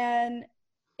 And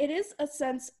it is a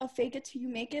sense of fake it till you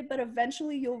make it, but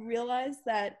eventually you'll realize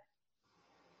that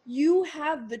you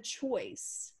have the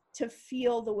choice to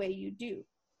feel the way you do.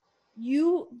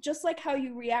 You, just like how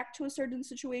you react to a certain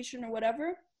situation or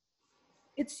whatever,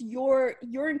 it's you're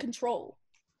in control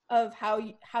of how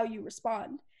you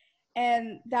respond.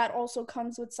 And that also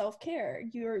comes with self-care.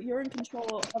 You're in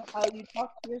control of how you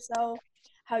talk to yourself,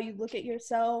 how you look at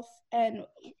yourself, and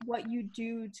what you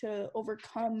do to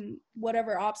overcome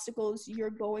whatever obstacles you're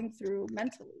going through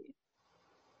mentally.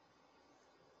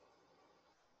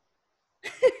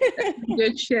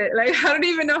 Good shit. Like, I don't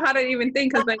even know how to even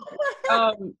think, because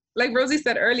like Rosie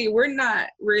said earlier, we're not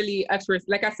really experts.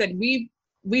 Like I said,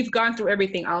 we've gone through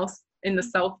everything else in the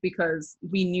self because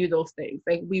we knew those things.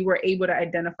 Like, we were able to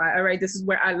identify, all right, this is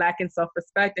where I lack in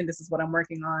self-respect and this is what I'm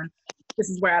working on. This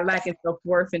is where I lack in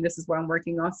self-worth and this is what I'm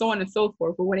working on, so on and so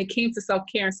forth. But when it came to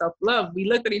self-care and self-love, we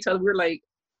looked at each other, we were like,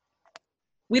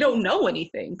 we don't know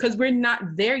anything because we're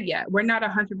not there yet. We're not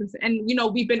 100%. And, you know,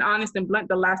 we've been honest and blunt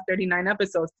the last 39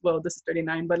 episodes. Well, this is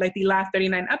 39, but like the last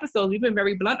 39 episodes, we've been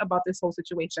very blunt about this whole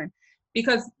situation.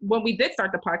 Because when we did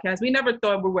start the podcast, we never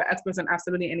thought we were experts on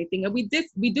absolutely anything. And we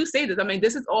do say this. I mean,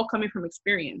 this is all coming from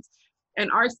experience. And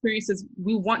our experiences,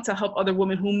 we want to help other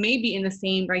women who may be in the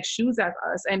same like shoes as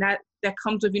us. And that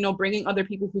comes with, you know, bringing other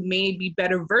people who may be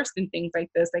better versed in things like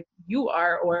this, like you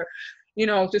are, or, you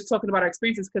know, just talking about our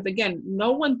experiences. Because again,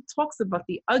 no one talks about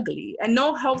the ugly, and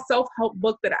no self-help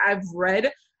book that I've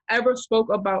read ever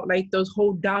spoke about like those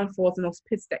whole downfalls and those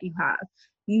pits that you have.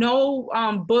 No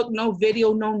book, no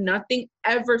video, no nothing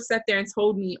ever sat there and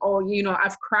told me, oh, you know,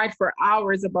 I've cried for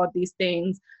hours about these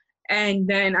things and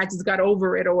then I just got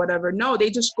over it or whatever. No, they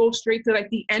just go straight to like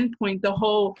the end point, the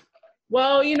whole,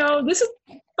 well, you know, this is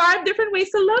 5 different ways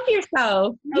to love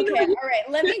yourself. Okay, all right.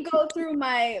 Let me go through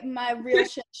my real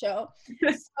shit show.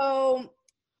 So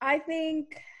I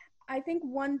think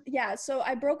so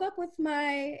I broke up with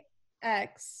my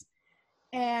ex,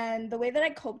 and the way that I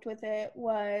coped with it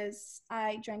was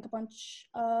I drank a bunch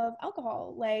of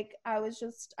alcohol. Like, I was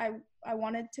just, I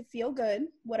wanted to feel good,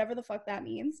 whatever the fuck that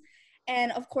means.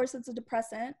 And of course it's a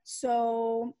depressant.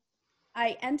 So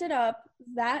I ended up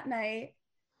that night,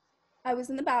 I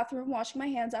was in the bathroom washing my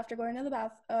hands after going to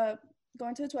the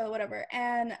going to the toilet, whatever.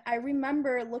 And I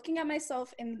remember looking at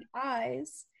myself in the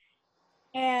eyes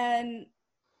and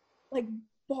like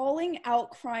bawling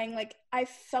out, crying. Like I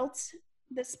felt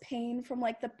this pain from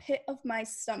like the pit of my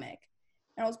stomach.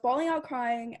 And I was bawling out,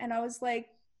 crying, and I was like,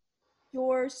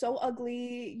 you're so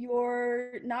ugly,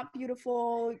 you're not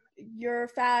beautiful, you're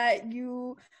fat,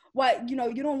 you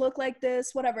don't look like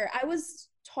this, whatever. I was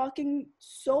talking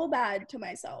so bad to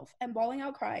myself and bawling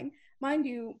out, crying. Mind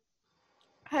you,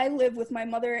 I live with my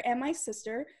mother and my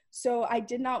sister, so I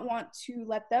did not want to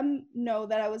let them know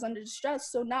that I was under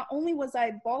distress. So not only was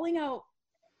I bawling out,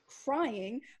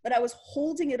 crying, but I was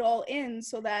holding it all in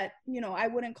so that, I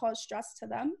wouldn't cause stress to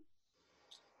them.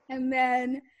 And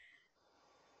then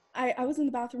I was in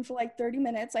the bathroom for like 30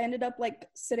 minutes. I ended up like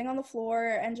sitting on the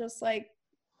floor and just like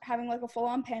having like a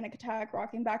full-on panic attack,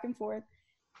 rocking back and forth.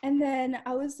 And then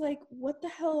I was like, what the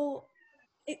hell?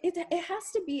 It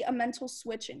has to be a mental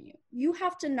switch in you. You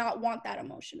have to not want that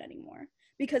emotion anymore,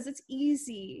 because it's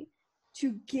easy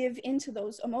to give into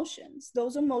those emotions.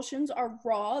 Those emotions are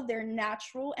raw, they're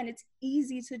natural, and it's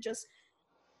easy to just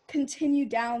continue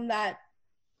down that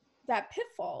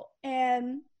pitfall.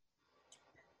 And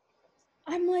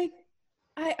I'm like,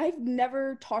 I've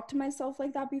never talked to myself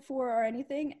like that before or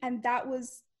anything. And that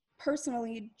was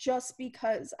personally just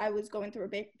because I was going through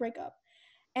a breakup.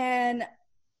 And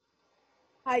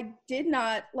I did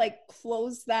not like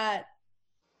close that.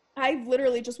 I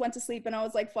literally just went to sleep and I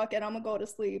was like, fuck it, I'm gonna go to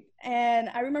sleep. And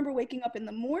I remember waking up in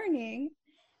the morning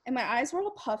and my eyes were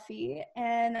all puffy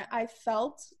and I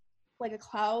felt like a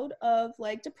cloud of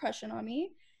like depression on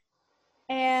me.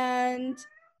 And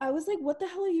I was like, what the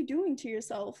hell are you doing to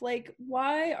yourself? Like,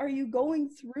 why are you going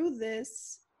through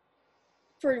this?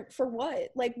 For what?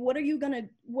 Like, what are you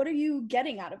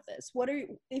getting out of this?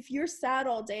 If you're sad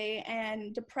all day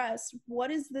and depressed, how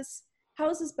is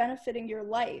this benefiting your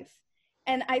life?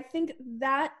 And I think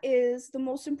that is the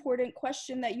most important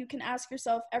question that you can ask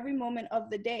yourself every moment of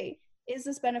the day. Is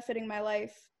this benefiting my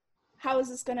life? How is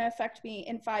this going to affect me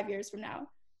in 5 years from now?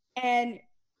 And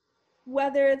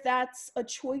whether that's a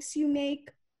choice you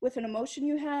make with an emotion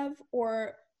you have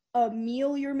or a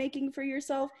meal you're making for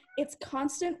yourself, it's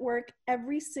constant work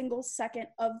every single second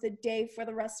of the day for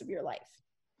the rest of your life.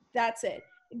 That's it.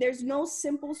 There's no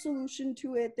simple solution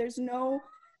to it. There's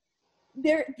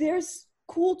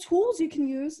cool tools you can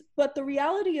use, but the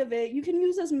reality of it, you can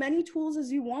use as many tools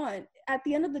as you want. At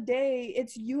the end of the day,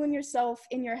 it's you and yourself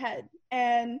in your head.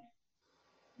 And,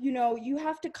 you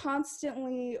have to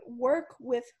constantly work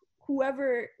with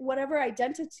whatever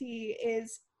identity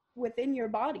is within your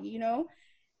body,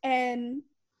 and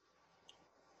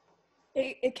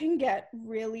it can get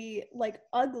really like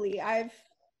ugly. I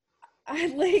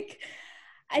like,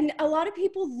 and a lot of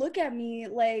people look at me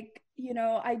like,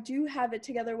 I do have it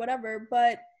together, whatever,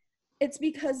 but it's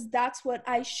because that's what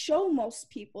I show most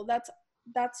people.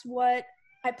 That's what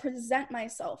I present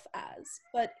myself as.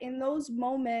 But in those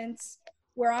moments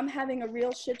where I'm having a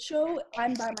real shit show,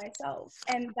 I'm by myself.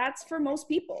 And that's for most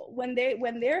people. When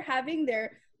they're having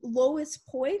their lowest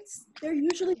points, they're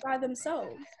usually by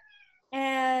themselves.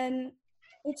 And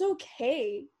it's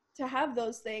okay to have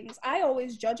those things. I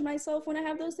always judge myself when I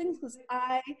have those things because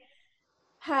I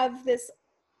have this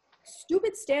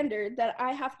stupid standard that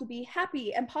I have to be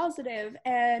happy and positive,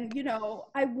 and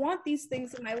I want these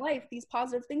things in my life, these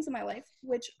positive things in my life,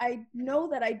 which I know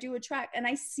that I do attract. And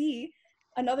I see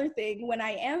another thing, when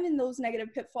I am in those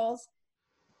negative pitfalls,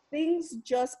 things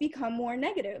just become more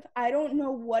negative. I don't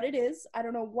know what it is, I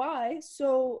don't know why.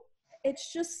 So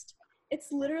it's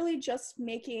literally just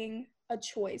making a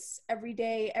choice every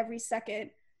day, every second.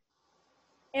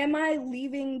 Am I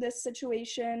leaving this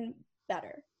situation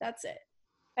better? That's it.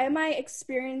 Am I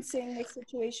experiencing this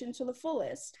situation to the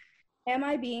fullest? Am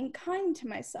I being kind to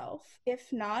myself?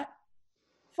 If not,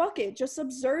 fuck it, just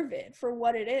observe it for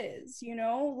what it is,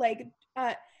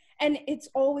 and it's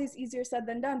always easier said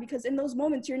than done, because in those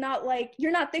moments you're not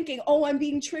thinking, oh, I'm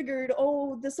being triggered,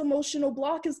 oh, this emotional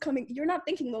block is coming. You're not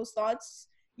thinking those thoughts.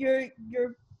 You're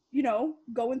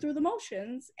going through the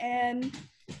motions. And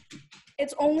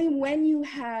it's only when you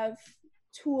have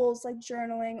tools like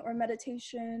journaling or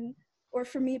meditation, or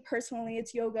for me personally,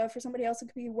 it's yoga. For somebody else, it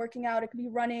could be working out, it could be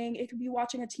running, it could be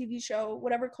watching a TV show,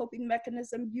 whatever coping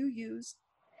mechanism you use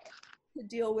to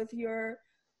deal with your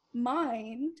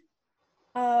mind.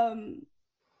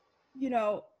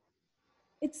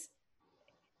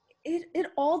 It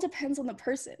all depends on the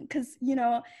person, because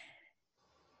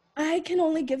I can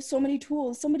only give so many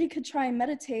tools. Somebody could try and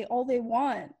meditate all they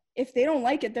want. If they don't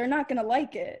like it, they're not gonna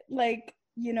like it.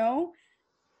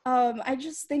 I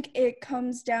just think it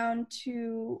comes down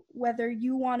to whether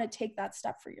you want to take that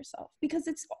step for yourself, because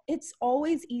it's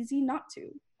always easy not to.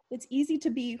 It's easy to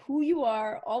be who you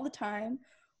are all the time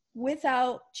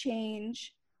without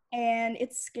change, and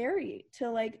it's scary to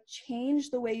like change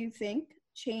the way you think,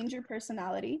 change your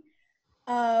personality.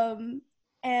 Um,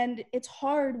 and it's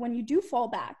hard when you do fall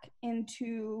back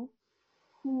into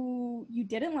who you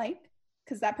didn't like,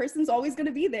 because that person's always going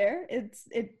to be there.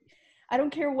 I don't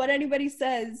care what anybody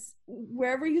says,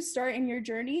 wherever you start in your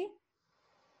journey,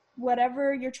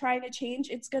 whatever you're trying to change,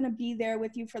 it's going to be there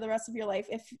with you for the rest of your life.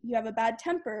 If you have a bad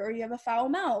temper or you have a foul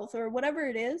mouth or whatever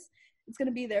it is, it's going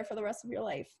to be there for the rest of your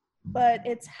life. But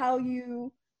it's how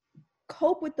you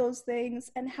cope with those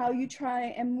things and how you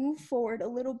try and move forward a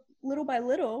little by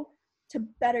little to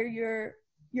better your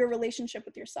relationship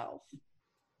with yourself.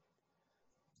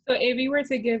 So if you were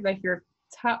to give like your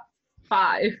top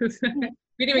 5,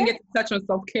 we didn't even get to touch on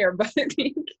self-care, but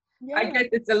I guess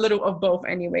it's a little of both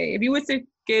anyway. If you were to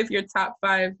give your top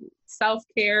 5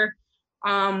 self-care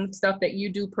stuff that you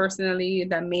do personally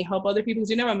that may help other people, because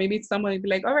you know, maybe someone would be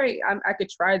like, all right, I could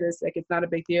try this. Like, it's not a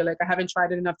big deal. Like, I haven't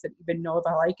tried it enough to even know if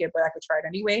I like it, but I could try it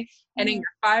anyway. And then your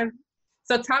 5,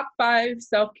 so top 5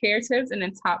 self-care tips, and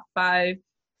then top 5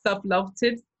 self-love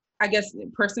tips. I guess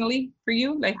personally for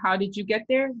you, like, how did you get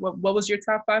there? What was your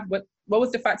top 5? What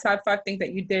was the top 5 things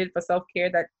that you did for self-care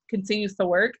that continues to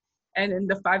work? And then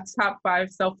the top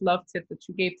 5 self-love tips that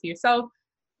you gave to yourself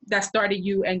that started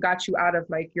you and got you out of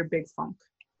like your big funk,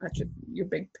 your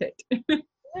big pit.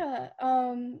 Yeah.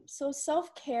 So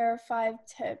self-care 5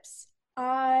 tips.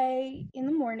 In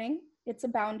the morning, it's a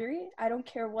boundary. I don't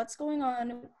care what's going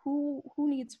on, who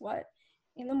needs what.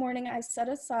 In the morning, I set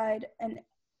aside an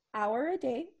hour a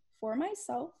day for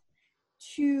myself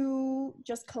to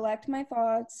just collect my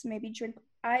thoughts, maybe drink.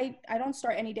 I don't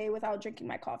start any day without drinking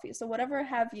my coffee. So whatever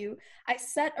have you, I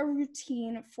set a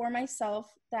routine for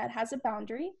myself that has a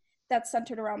boundary that's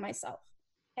centered around myself.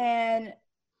 And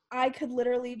I could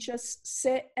literally just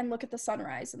sit and look at the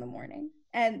sunrise in the morning.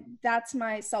 And that's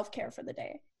my self-care for the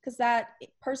day, because that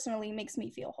personally makes me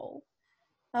feel whole.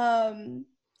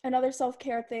 Another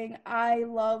self-care thing, I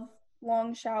love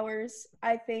long showers.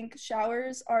 I think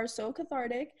showers are so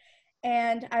cathartic,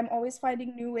 and I'm always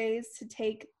finding new ways to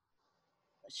take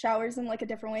showers in like a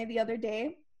different way. The other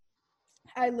day,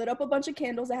 I lit up a bunch of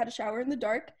candles. I had a shower in the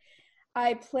dark.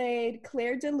 I played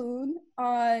Claire de Lune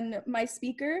on my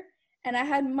speaker, and I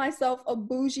had myself a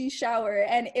bougie shower,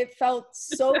 and it felt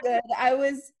so good. I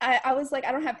was like,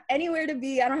 I don't have anywhere to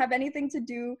be. I don't have anything to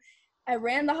do. I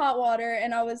ran the hot water,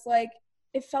 and I was like,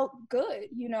 it felt good,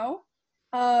 you know?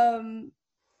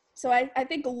 So I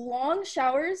think long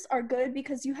showers are good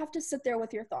because you have to sit there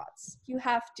with your thoughts. You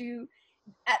have to,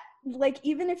 like,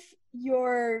 even if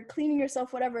you're cleaning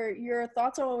yourself, whatever, your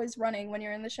thoughts are always running when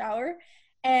you're in the shower.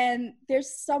 And there's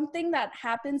something that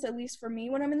happens, at least for me,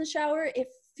 when I'm in the shower. It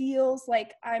feels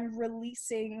like I'm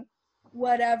releasing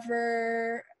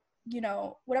whatever, you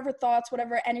know, whatever thoughts,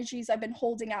 whatever energies I've been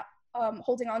holding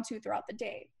on to throughout the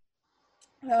day.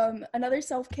 Another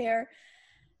self-care,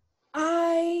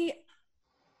 I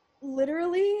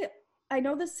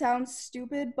know this sounds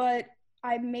stupid, but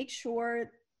I make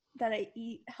sure that I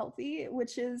eat healthy,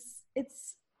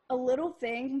 it's a little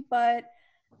thing, but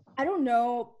I don't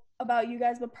know about you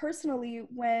guys, but personally,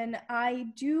 when I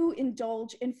do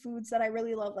indulge in foods that I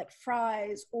really love, like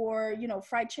fries or, you know,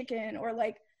 fried chicken or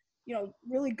like, you know,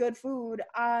 really good food,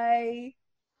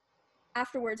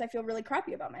 afterwards I feel really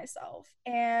crappy about myself.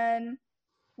 And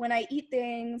when I eat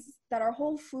things that are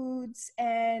whole foods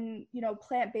and, you know,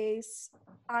 plant-based,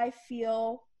 I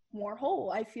feel more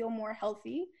whole. I feel more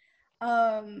healthy.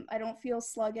 I don't feel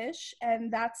sluggish.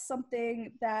 And that's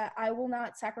something that I will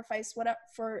not sacrifice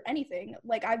for anything.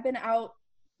 Like, I've been out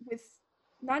with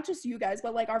not just you guys,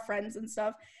 but like our friends and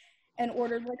stuff, and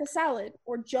ordered like a salad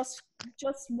or just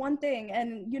one thing,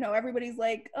 and you know, everybody's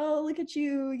like, oh, look at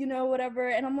you, you know, whatever,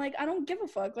 and I'm like, I don't give a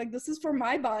fuck. Like, this is for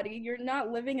my body. You're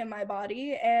not living in my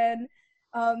body, and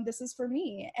this is for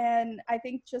me. And I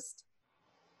think just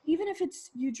even if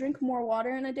it's you drink more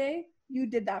water in a day, you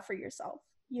did that for yourself,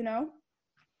 you know.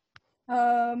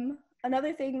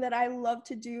 Another thing that I love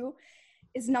to do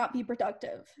is not be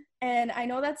productive. And I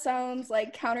know that sounds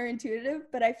like counterintuitive,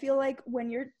 but I feel like when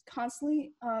you're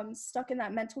constantly stuck in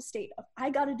that mental state of, I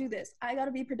gotta do this, I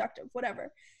gotta be productive,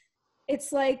 whatever,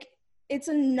 it's like, it's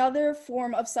another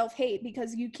form of self-hate,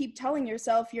 because you keep telling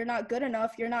yourself you're not good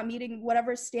enough, you're not meeting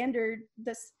whatever standard,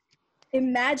 this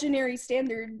imaginary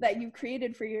standard that you've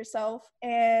created for yourself,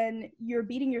 and you're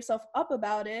beating yourself up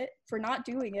about it for not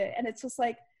doing it. And it's just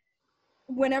like,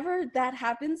 whenever that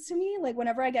happens to me, like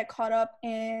whenever I get caught up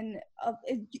in,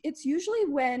 it's usually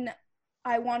when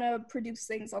I want to produce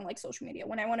things on like social media,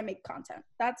 when I want to make content.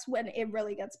 That's when it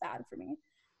really gets bad for me,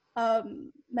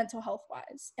 mental health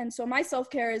wise. And so my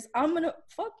self-care is, I'm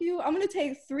gonna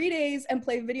take 3 days and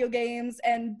play video games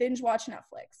and binge watch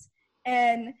Netflix.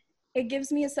 And it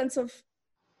gives me a sense of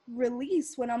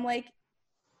release when I'm like,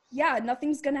 yeah,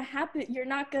 nothing's gonna happen.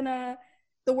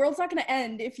 The world's not gonna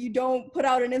end if you don't put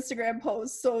out an Instagram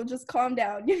post. So just calm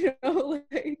down, you know.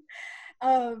 Like,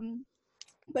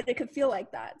 but it could feel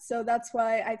like that. So that's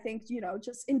why I think, you know,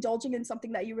 just indulging in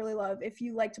something that you really love. If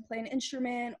you like to play an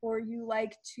instrument, or you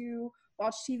like to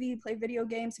watch TV, play video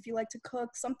games, if you like to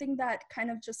cook, something that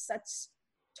kind of just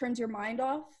turns your mind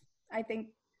off, I think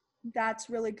that's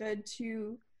really good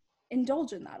to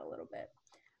indulge in that a little bit.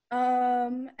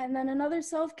 And then another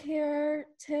self-care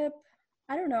tip,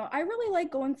 I don't know, I really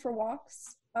like going for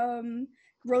walks.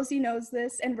 Rosie knows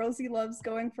this, and Rosie loves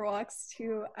going for walks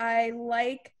too. I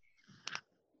like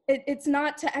it's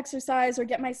not to exercise or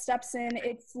get my steps in.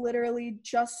 It's literally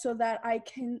just so that I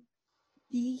can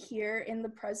be here in the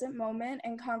present moment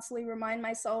and constantly remind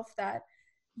myself that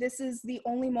this is the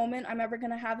only moment I'm ever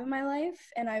going to have in my life,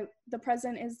 and the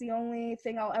present is the only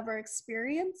thing I'll ever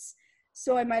experience.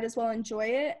 So I might as well enjoy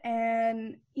it.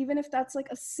 And even if that's like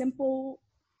a simple,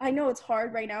 I know it's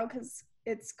hard right now because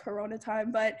it's Corona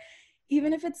time, but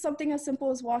even if it's something as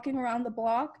simple as walking around the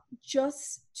block,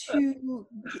 just to,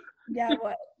 yeah,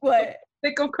 what?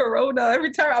 Think of Corona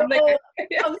every time. I'm like,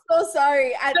 I'm so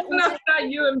sorry. That's not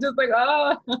you. I'm just like,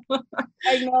 oh.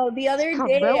 I know. The other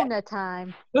day, Corona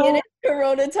time. It is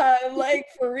Corona time, like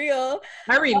for real.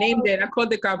 I renamed it. I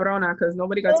called it Cabrona because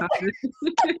nobody got time for this.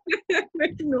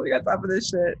 Nobody got time for this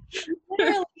shit.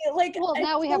 Literally, like, well,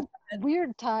 now we have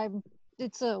weird time.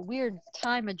 It's a weird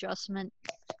time adjustment.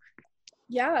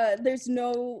 Yeah,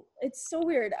 it's so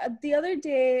weird. The other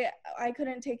day, I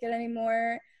couldn't take it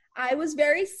anymore. I was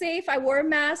very safe. I wore a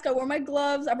mask. I wore my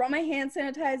gloves. I brought my hand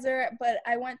sanitizer, but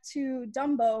I went to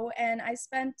Dumbo and I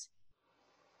spent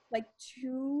like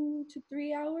 2 to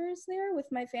 3 hours there with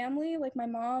my family, like my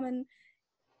mom, and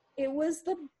it was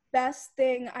the best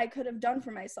thing I could have done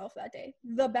for myself that day.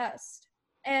 The best.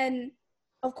 And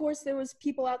of course, there was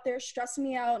people out there stressing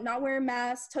me out, not wearing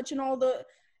masks, touching all the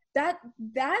that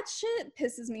shit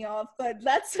pisses me off, but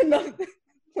that's another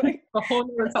like a whole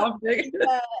other topic.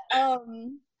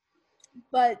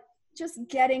 But just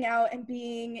getting out and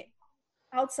being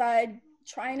outside,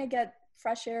 trying to get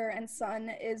fresh air and sun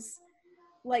is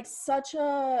like such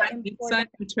a important.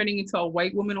 I'm turning into a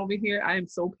white woman over here. I am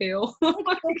so pale. I'm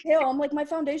so pale. I'm like, my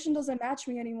foundation doesn't match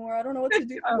me anymore. I don't know what to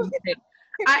do.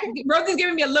 Rosie's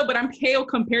giving me a little, but I'm pale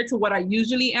compared to what I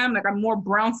usually am. Like, I'm more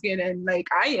brown skin, and like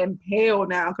I am pale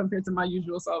now compared to my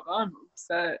usual self. I'm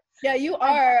upset. Yeah, you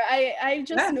are. I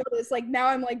just noticed. Like now,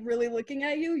 I'm like really looking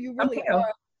at you. You really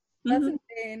are. That's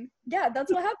insane. Yeah,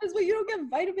 that's what happens when you don't get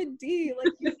vitamin D.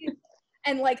 Like,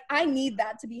 and like I need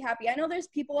that to be happy. I know there's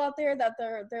people out there that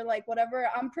they're like whatever.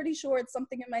 I'm pretty sure it's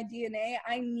something in my DNA.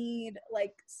 I need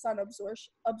like sun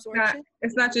absorption.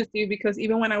 It's not just you, because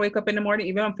even when I wake up in the morning,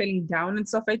 even if I'm feeling down and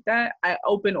stuff like that, I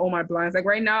open all my blinds. Like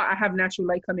right now, I have natural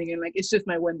light coming in. Like it's just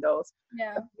my windows.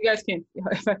 Yeah. You guys can't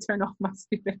if I turn off my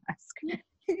stupid mask.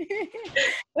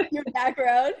 Your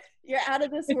background. You're out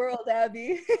of this world,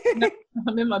 Abby. No,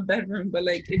 I'm in my bedroom, but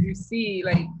like if you see,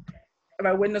 like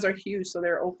my windows are huge, so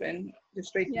they're open. Just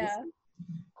straight. Yeah.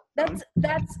 That's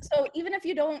so even if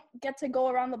you don't get to go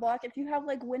around the block, if you have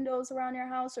like windows around your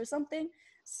house or something,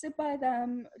 sit by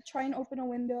them, try and open a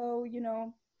window, you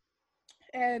know,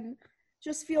 and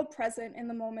just feel present in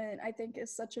the moment. I think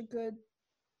is such a good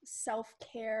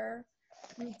self-care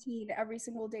routine every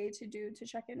single day to do, to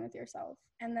check in with yourself.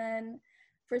 And then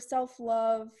for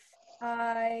self-love,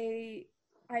 I'm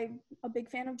a big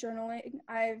fan of journaling.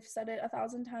 I've said it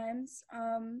 1,000 times.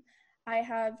 I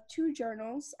have 2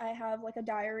 journals. I have like a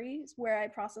diary where I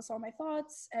process all my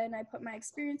thoughts and I put my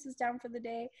experiences down for the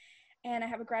day. And I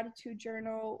have a gratitude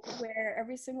journal where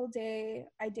every single day,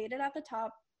 I date it at the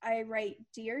top, I write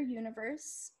Dear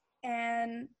Universe,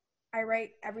 and I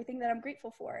write everything that I'm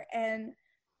grateful for. And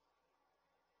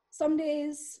some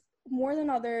days, more than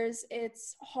others,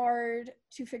 it's hard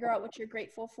to figure out what you're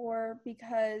grateful for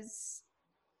because,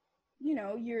 you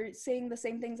know, you're saying the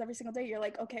same things every single day. You're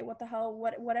like, okay, what the hell?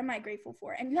 What am I grateful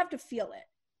for? And you have to feel it.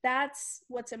 That's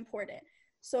what's important.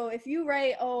 So if you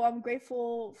write, oh, I'm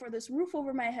grateful for this roof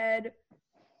over my head,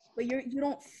 but you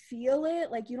don't feel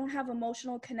it, like you don't have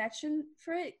emotional connection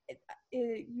for it,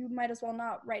 you might as well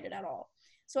not write it at all.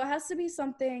 So it has to be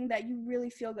something that you really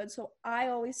feel good. So I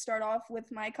always start off with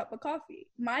my cup of coffee.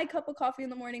 My cup of coffee in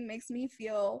the morning makes me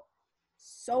feel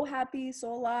so happy,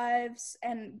 so alive,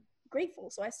 and grateful.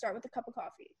 So I start with a cup of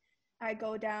coffee. I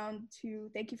go down to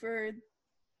thank you for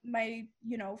my,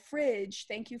 fridge.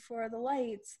 Thank you for the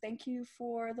lights. Thank you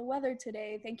for the weather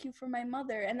today. Thank you for my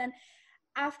mother. And then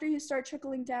after you start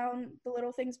trickling down, the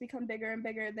little things become bigger and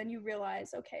bigger. Then you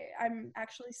realize, okay, I'm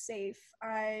actually safe.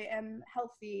 I am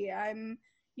healthy. And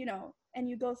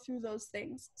you go through those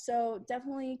things. So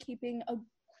definitely keeping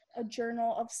a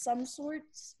journal of some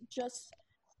sorts, just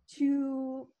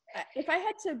to, if I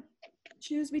had to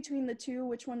choose between the two,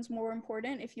 which one's more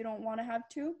important if you don't want to have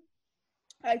two,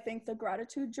 I think the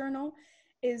gratitude journal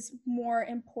is more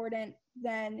important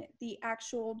than the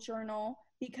actual journal,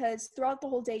 because throughout the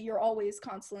whole day, you're always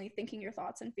constantly thinking your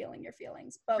thoughts and feeling your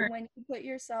feelings. But when you put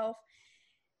yourself,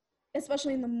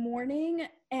 especially in the morning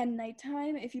and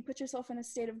nighttime, if you put yourself in a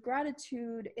state of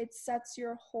gratitude, it sets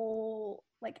your whole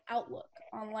outlook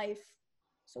on life.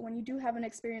 So when you do have an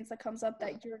experience that comes up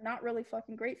that you're not really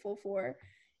fucking grateful for,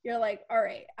 you're like, all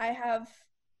right,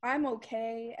 I'm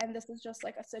okay, and this is just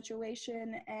a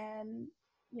situation, and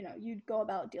you'd go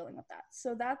about dealing with that.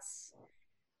 So that's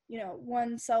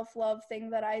one self-love thing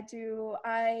that I do.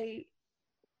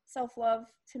 Self-love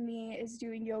to me is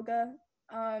doing yoga.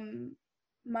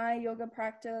 My yoga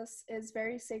practice is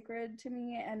very sacred to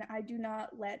me, and I do not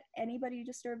let anybody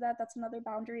disturb that. That's another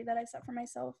boundary that I set for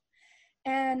myself.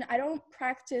 And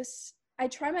I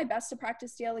try my best to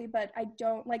practice daily, but I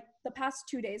don't, the past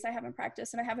 2 days I haven't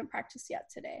practiced, and I haven't practiced yet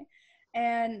today.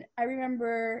 And I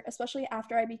remember, especially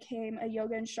after I became a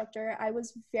yoga instructor, I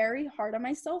was very hard on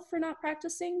myself for not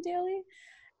practicing daily.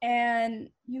 And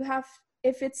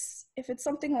if it's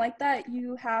something like that,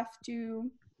 you have to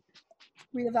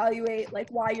reevaluate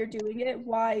why you're doing it,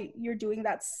 why you're doing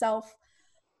that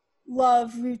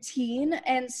self-love routine.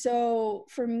 And so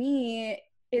for me,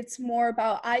 it's more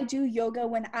about, I do yoga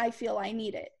when I feel I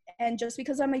need it. And just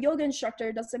because I'm a yoga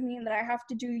instructor doesn't mean that I have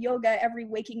to do yoga every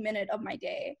waking minute of my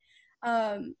day.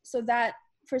 So that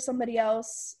for somebody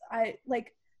else, I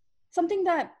something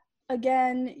that,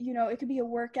 again, it could be a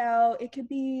workout, it could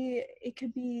be,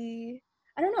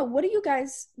 I don't know,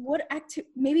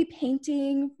 maybe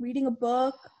painting, reading a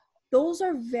book. Those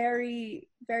are very,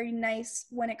 very nice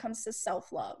when it comes to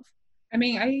self-love. I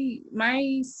mean,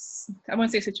 I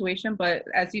won't say situation, but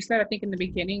as you said, I think in the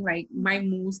beginning, my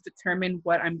moods determine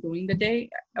what I'm doing for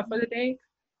the day.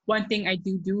 One thing I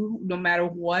do, no matter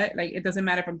what, it doesn't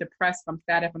matter if I'm depressed, if I'm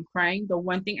sad, if I'm crying, the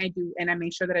one thing I do, and I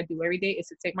make sure that I do every day, is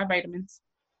to take my vitamins.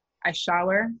 I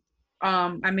shower.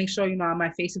 I make sure,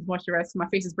 my face is moisturized. My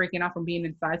face is breaking out from being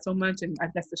inside so much, and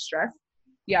that's the stress.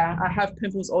 Yeah, I have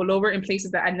pimples all over in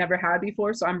places that I never had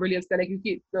before, so I'm really upset.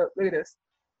 Look at this.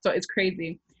 So it's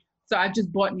crazy. So I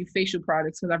just bought new facial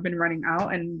products because I've been running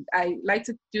out, and I like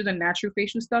to do the natural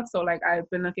facial stuff. So I've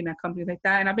been looking at companies like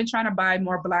that, and I've been trying to buy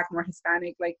more Black, more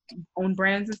Hispanic, own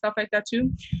brands and stuff like that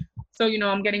too. So,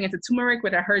 I'm getting into turmeric,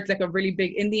 but I heard it's a really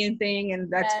big Indian thing,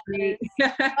 and that's great.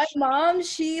 My mom,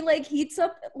 she heats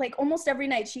up, almost every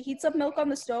night, she heats up milk on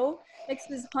the stove,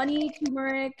 mixes honey,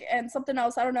 turmeric, and something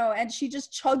else, I don't know, and she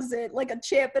just chugs it like a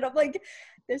chip, and I'm like,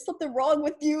 there's something wrong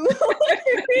with you.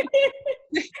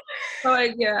 So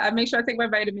yeah, I make sure I take my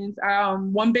vitamins.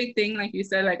 One big thing, like you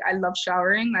said, I love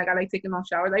showering. I like taking long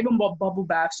showers. I even bought bubble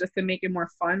baths just to make it more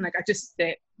fun. I just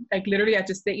sit, literally I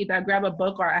just sit, either I grab a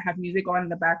book or I have music on in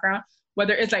the background,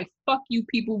 whether it's fuck you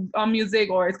people music,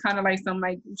 or it's kind of some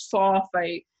soft,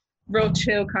 real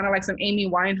chill, kind of some Amy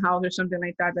Winehouse or something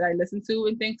like that I listen to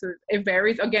and things. So it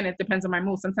varies. Again, it depends on my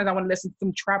mood. Sometimes I want to listen to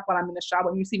some trap while I'm in the shower,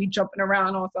 and you see me jumping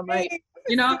around on some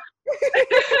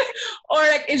or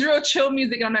it's real chill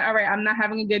music, and I'm all right, I'm not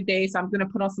having a good day, so I'm gonna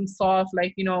put on some soft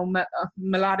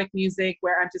melodic music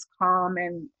where I'm just calm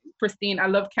and pristine. I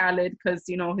love Khaled because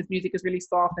his music is really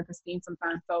soft and pristine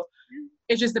sometimes. So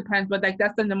it just depends, but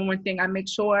that's the number one thing. I make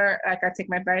sure I take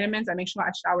my vitamins. I make sure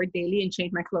I shower daily and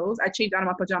change my clothes. I change out of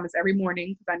my pajamas every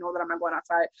morning because I know that I'm not going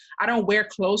outside. I don't wear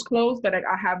clothes, but I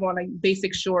have on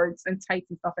basic shorts and tights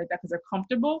and stuff like that because they're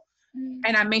comfortable.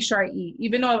 And I make sure I eat,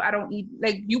 even though I don't eat,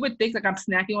 you would think I'm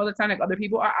snacking all the time other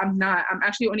people are. I'm not. I'm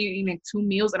actually only eating 2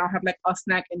 meals, and I'll have a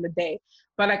snack in the day,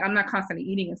 but I'm not constantly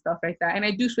eating and stuff like that. And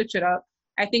I do switch it up.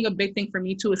 I think a big thing for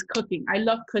me too is cooking. I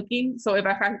love cooking, so if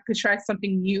I could try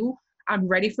something new, I'm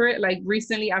ready for it.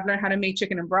 Recently I've learned how to make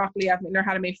chicken and broccoli. I've learned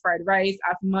how to make fried rice.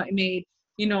 I've made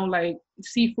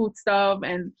seafood stuff,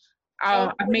 and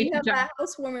I've made a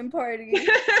housewarming party.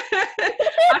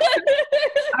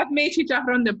 I've made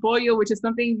chicharrón de pollo, which is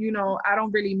something I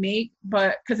don't really make,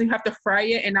 but because you have to fry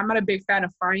it, and I'm not a big fan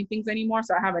of frying things anymore,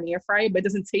 so I have an air fryer, but it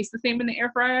doesn't taste the same in the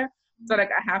air fryer. So I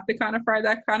have to kind of fry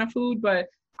that kind of food, but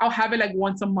I'll have it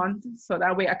once a month, so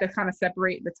that way I could kind of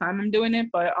separate the time I'm doing it.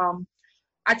 But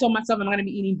I told myself I'm not going to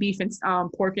be eating beef and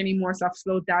pork anymore, so I've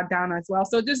slowed that down as well.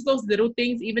 So just those little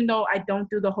things, even though I don't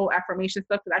do the whole affirmation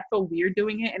stuff, because I feel weird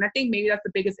doing it. And I think maybe that's the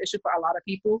biggest issue for a lot of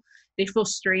people. They feel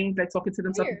strange, like talking to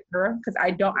themselves in the mirror, because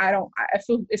I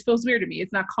feel, it feels weird to me.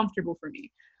 It's not comfortable for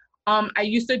me. I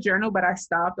used to journal, but I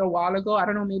stopped a while ago. I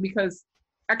don't know, maybe because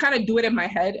I kind of do it in my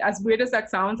head. As weird as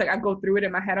that sounds, like I go through it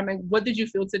in my head. I'm like, what did you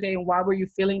feel today and why were you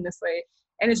feeling this way?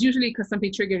 And it's usually because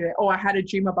something triggered it. Oh, I had a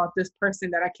dream about this person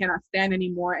that I cannot stand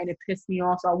anymore and it pissed me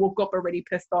off. So I woke up already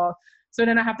pissed off. So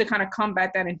then I have to kind of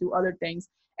combat that and do other things.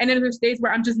 And then there's days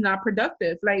where I'm just not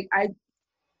productive. Like I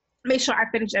make sure I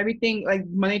finish everything like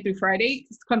Monday through Friday.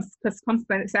 Because comes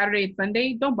Saturday and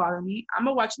Sunday, don't bother me. I'm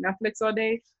going to watch Netflix all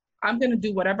day. I'm going to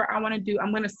do whatever I want to do.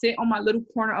 I'm going to sit on my little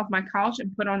corner of my couch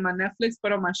and put on my Netflix,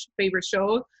 put on my favorite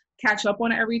shows, catch up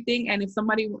on everything. And if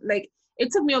somebody, like,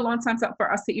 it took me a long time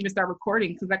for us to even start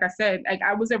recording. Because like I said, like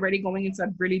I was already going into a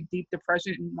really deep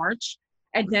depression in March.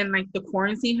 And then like the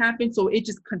quarantine happened. So it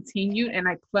just continued and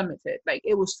I plummeted. Like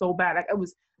it was so bad. Like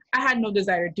I had no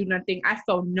desire to do nothing. I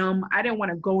felt numb. I didn't want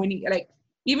to go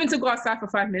even to go outside for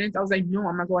 5 minutes. I was like, no,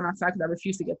 I'm not going outside because I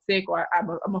refuse to get sick or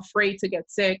I'm afraid to get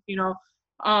sick, you know.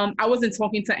 I wasn't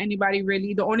talking to anybody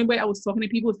really. The only way I was talking to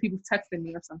people was people texting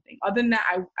me or something. Other than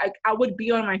that, I would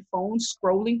be on my phone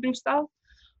scrolling through stuff,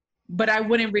 but I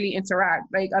wouldn't really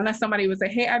interact. Like unless somebody was like,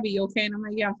 hey, Abby, you okay? And I'm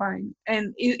like, yeah, I'm fine.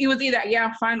 And it was either, yeah,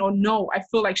 I'm fine, or no, I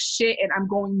feel like shit and I'm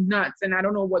going nuts and I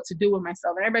don't know what to do with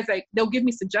myself. And everybody's like, they'll give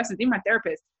me suggestions. Even my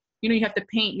therapist, you know, you have to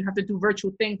paint, you have to do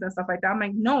virtual things and stuff like that. I'm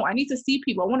like, no, I need to see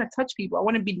people. I want to touch people. I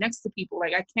want to be next to people.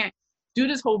 Like I can't do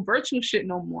this whole virtual shit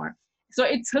no more. So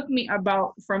it took me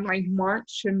about from like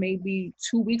March to maybe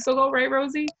 2 weeks ago, right,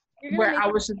 Rosie? Where I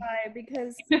was just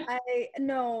because I'm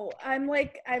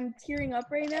tearing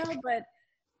up right now, but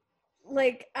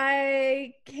like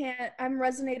I can't, I'm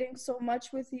resonating so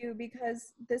much with you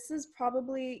because this is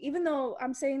probably, even though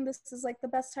I'm saying this is like the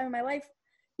best time of my life,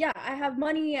 yeah, I have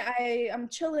money, I'm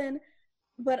chilling,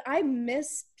 but I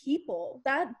miss people.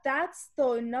 That's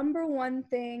the number one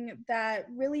thing that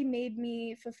really made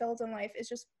me fulfilled in life, is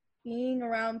just being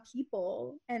around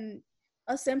people and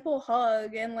a simple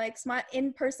hug and like smile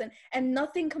in person. And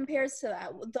nothing compares to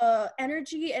that. The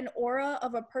energy and aura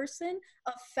of a person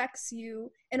affects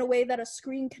you in a way that a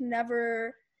screen can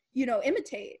never, you know,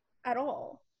 imitate at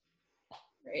all.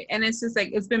 Right. And it's just like,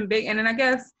 it's been big. And then I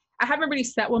guess I haven't really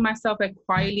sat with myself like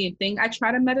quietly and think. I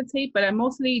try to meditate, but I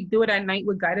mostly do it at night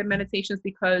with guided meditations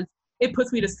because it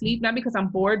puts me to sleep, not because I'm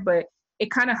bored, but it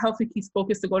kind of helps me keep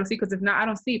focused to go to sleep. Because if not, I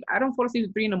don't sleep. I don't fall asleep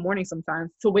at 3 a.m. sometimes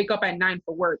to wake up at 9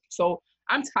 for work. So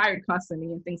I'm tired constantly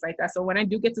and things like that. So when I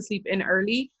do get to sleep in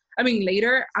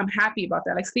later, I'm happy about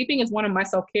that. Like sleeping is one of my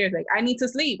self-cares. Like I need to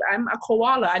sleep. I'm a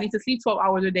koala. I need to sleep 12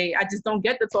 hours a day. I just don't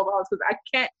get the 12 hours because I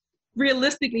can't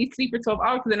realistically sleep for 12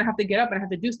 hours because then I have to get up and I have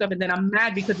to do stuff. And then I'm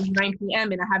mad because it's 9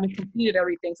 p.m. and I haven't completed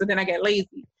everything. So then I get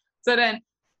lazy.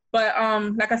 But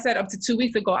like I said, up to 2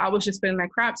 weeks ago, I was just feeling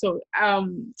like crap. So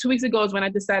 2 weeks ago is when I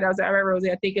decided, I was like, all right,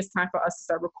 Rosie, I think it's time for us to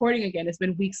start recording again. It's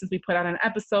been weeks since we put out an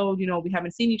episode. You know, we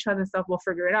haven't seen each other and stuff. We'll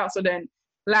figure it out. So then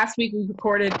last week we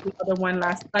recorded the other one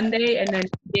last Sunday, and then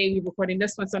today we're recording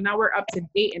this one. So now we're up to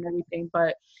date and everything.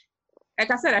 But like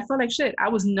I said, I felt like shit. I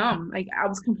was numb. Like I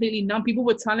was completely numb. People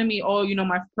were telling me, oh, you know,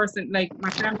 my family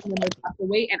member passed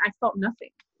away, and I felt nothing.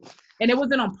 And it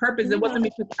wasn't on purpose. It wasn't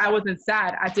because I wasn't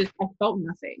sad. I felt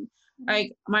nothing.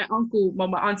 Like my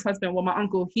aunt's husband, my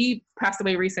uncle, he passed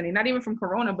away recently, not even from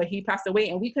corona, but he passed away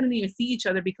and we couldn't even see each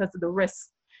other because of the risks,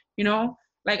 you know?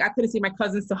 Like I couldn't see my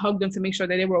cousins to hug them to make sure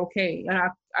that they were okay. And I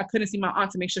couldn't see my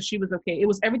aunt to make sure she was okay.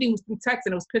 Everything was through text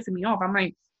and it was pissing me off. I'm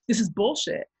like, this is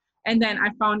bullshit. And then I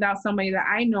found out somebody that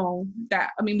I know that,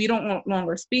 I mean, we don't no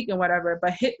longer speak and whatever,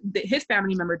 but his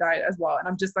family member died as well. And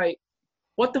I'm just like,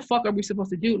 what the fuck are we supposed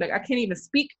to do? Like, I can't even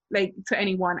speak like to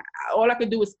anyone. All I could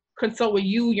do is consult with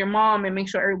you, your mom, and make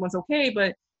sure everyone's okay.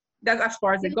 But that's as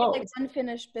far as it goes. Like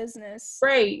unfinished business.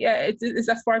 Right. Yeah. It's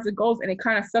as far as it goes. And it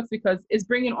kind of sucks because it's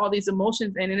bringing all these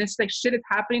emotions in and it's like shit is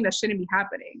happening that shouldn't be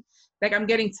happening. Like I'm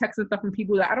getting texts and stuff from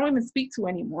people that I don't even speak to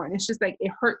anymore. And it's just like,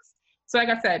 it hurts. So like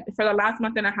I said, for the last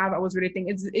month and a half, I was really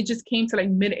thinking, it just came to like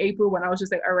mid-April when I was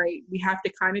just like, all right, we have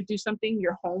to kind of do something.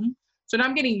 You're home. So now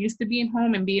I'm getting used to being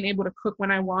home and being able to cook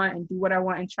when I want and do what I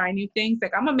want and try new things.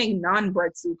 Like I'm gonna make naan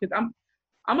bread soup because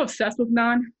I'm obsessed with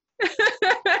naan.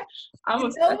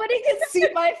 Nobody can see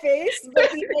my face,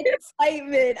 but the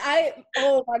excitement.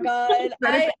 Oh my God.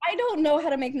 I don't know how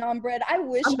to make naan bread. I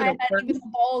wish I had even the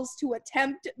balls to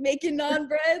attempt making naan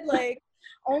bread. Like,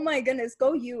 oh my goodness,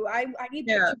 go you. I need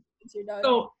to.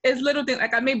 So it's little things.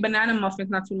 Like I made banana muffins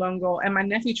not too long ago and my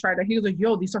nephew tried it. He was like,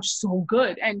 yo, these are so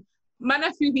good. And my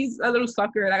nephew, he's a little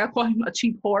sucker. Like I call him a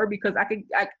cheap whore because I could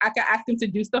ask him to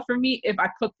do stuff for me if I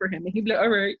cook for him, and he'd be like, all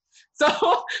right. So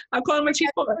I call him a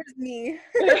cheap whore. Me.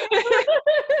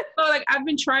 So like I've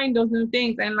been trying those new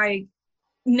things, and like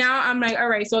now I'm like, all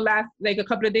right. So like a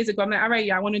couple of days ago, I'm like, all right,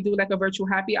 yeah, I want to do like a virtual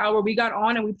happy hour. We got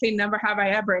on and we played Never Have I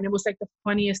Ever, and it was like the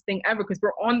funniest thing ever because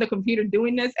we're on the computer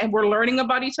doing this and we're learning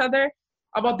about each other,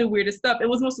 about the weirdest stuff. It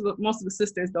was most of the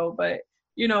sisters though, but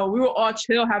you know, we were all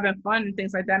chill, having fun and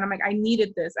things like that. And I'm like, I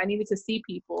needed this. I needed to see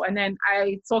people. And then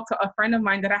I talked to a friend of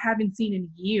mine that I haven't seen in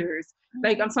years.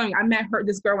 Like I'm telling you, I met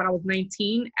this girl when I was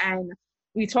 19, and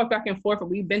we talked back and forth, and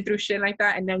we've been through shit like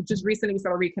that. And then just recently we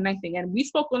started reconnecting, and we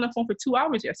spoke on the phone for 2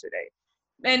 hours yesterday.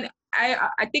 And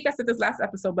I think I said this last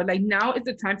episode, but like now is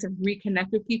the time to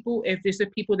reconnect with people if there's the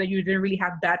people that you didn't really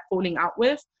have that falling out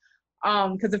with.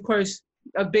 Because of course,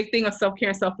 a big thing of self-care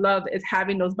and self-love is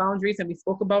having those boundaries, and we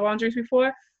spoke about boundaries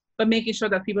before, but making sure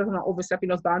that people are not overstepping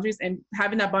those boundaries and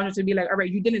having that boundary to be like, all right,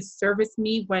 you didn't service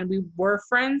me when we were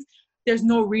friends. There's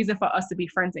no reason for us to be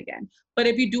friends again. But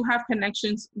if you do have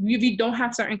connections, if you don't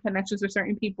have certain connections with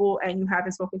certain people and you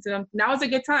haven't spoken to them, now is a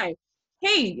good time.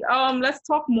 Hey, let's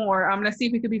talk more. Let's see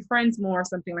if we could be friends more or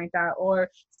something like that. Or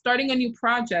starting a new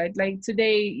project. Like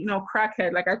today, you know,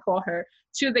 Crackhead, like I call her,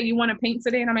 she was like, you want to paint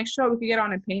today? And I'm like, sure, we could get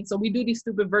on and paint. So we do these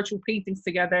stupid virtual paintings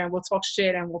together, and we'll talk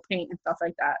shit and we'll paint and stuff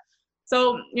like that.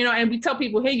 So, you know, and we tell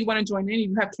people, hey, you want to join in?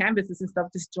 You have canvases and stuff,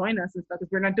 just join us and stuff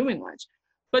because we're not doing much.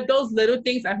 But those little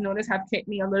things I've noticed have kept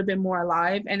me a little bit more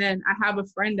alive. And then I have a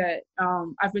friend that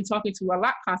I've been talking to a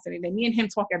lot constantly. That me and him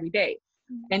talk every day.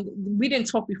 And we didn't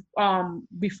talk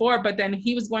before, but then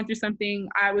he was going through something.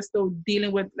 I was still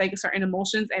dealing with like certain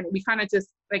emotions, and we kind of just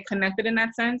like connected in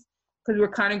that sense because we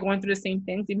were kind of going through the same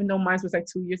things, even though mine was like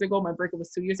 2 years ago. My breakup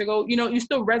was 2 years ago. You know, you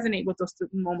still resonate with those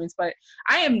moments, but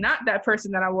I am not that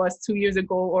person that I was 2 years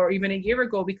ago or even a year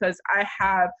ago because I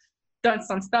have done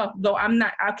some stuff, though I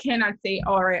cannot say,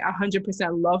 all right,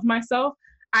 100% love myself.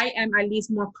 I am at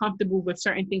least more comfortable with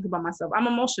certain things about myself. I'm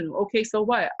emotional. Okay, so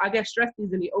what? I get stressed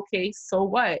easily. Okay, so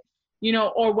what? You know,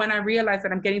 or when I realize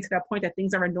that I'm getting to that point that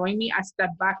things are annoying me, I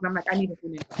step back and I'm like, I need a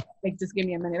minute. Like, just give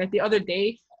me a minute. Like the other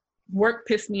day, work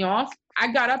pissed me off. I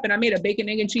got up and I made a bacon,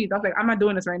 egg, and cheese. I was like, I'm not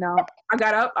doing this right now. I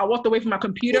got up, I walked away from my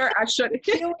computer, I shut it.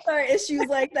 Deal with our issues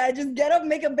like that. Just get up,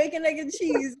 make a bacon, egg, and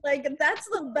cheese. Like, that's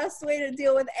the best way to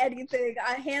deal with anything.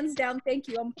 Hands down, thank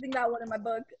you. I'm putting that one in my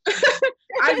book.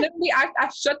 I literally, I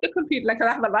shut the computer, like,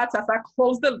 I have a laptop, so I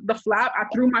closed the flap, I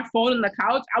threw my phone in the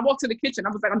couch, I walked to the kitchen, I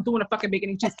was like, I'm doing a fucking bacon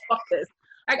and cheese, fuck this.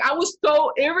 Like, I was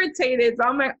so irritated, so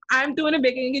I'm like, I'm doing a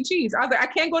bacon and cheese. I was like, I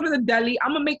can't go to the deli,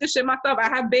 I'm gonna make this shit myself. I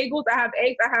have bagels, I have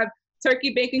eggs, I have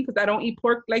turkey bacon, because I don't eat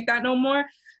pork like that no more.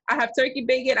 I have turkey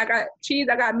bacon, I got cheese,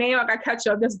 I got mayo, I got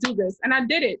ketchup, let's do this. And I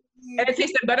did it, and it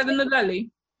tasted better than the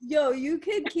deli. Yo, you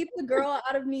can keep the girl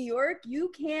out of New York. You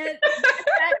can't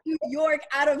get New York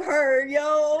out of her. Yo,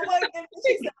 oh my goodness,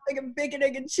 she's like a bacon,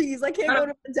 egg, and cheese. I can't go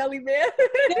to the deli, man.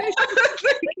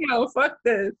 Yo, fuck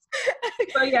this.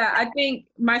 So yeah, I think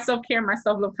my self-care and my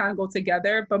self-love kind of go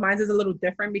together, but mine is a little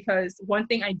different because one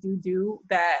thing I do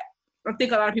that I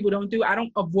think a lot of people don't do, I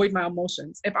don't avoid my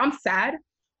emotions. If I'm sad,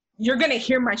 you're going to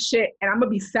hear my shit and I'm going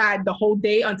to be sad the whole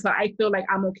day until I feel like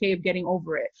I'm okay of getting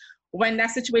over it. When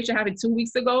that situation happened 2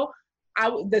 weeks ago,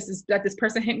 this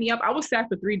person hit me up. I was sad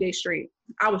for 3 days straight.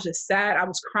 I was just sad. I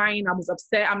was crying. I was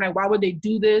upset. I'm like, why would they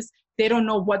do this? They don't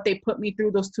know what they put me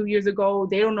through those 2 years ago.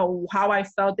 They don't know how I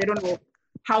felt. They don't know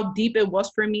how deep it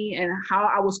was for me and how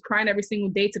I was crying every single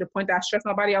day to the point that I stressed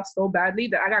my body out so badly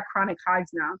that I got chronic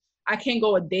hives now. I can't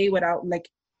go a day without like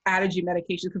allergy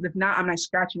medication because if not, I'm like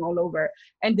scratching all over.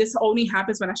 And this only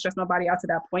happens when I stress my body out to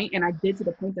that point, and I did to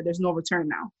the point that there's no return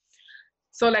now.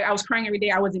 So like I was crying every day.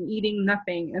 I wasn't eating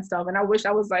nothing and stuff. And I wish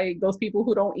I was like those people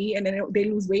who don't eat and then they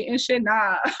lose weight and shit.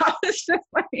 Nah, I was just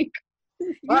like,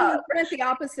 wow. You're the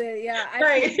opposite. Yeah.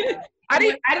 I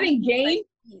didn't gain.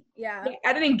 Yeah.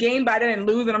 I didn't gain, but I didn't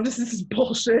lose. And I'm just, this is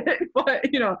bullshit.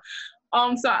 But you know,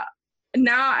 so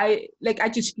now I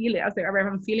just feel it. I was like, all right,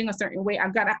 if I'm feeling a certain way,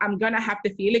 I'm gonna have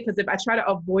to feel it, because if I try to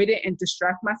avoid it and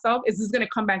distract myself, it's just gonna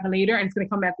come back later and it's gonna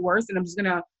come back worse. And I'm just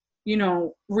gonna, you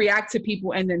know, react to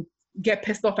people and then get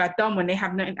pissed off at them when they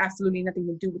have absolutely nothing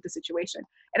to do with the situation.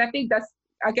 And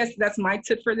I guess that's my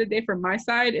tip for the day from my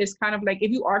side, is kind of like, if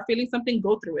you are feeling something,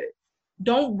 go through it.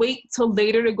 Don't wait till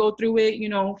later to go through it. You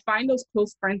know, find those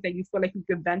close friends that you feel like you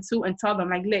could vent to and tell them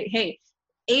like, hey,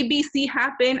 ABC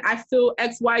happened. I feel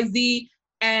XYZ,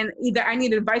 and either I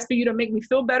need advice for you to make me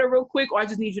feel better real quick, or I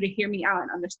just need you to hear me out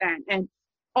and understand. And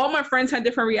all my friends had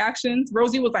different reactions.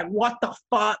 Rosie was like, what the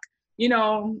fuck? You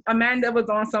know, Amanda was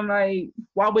on some like,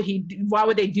 why would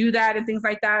they do that and things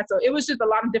like that. So it was just a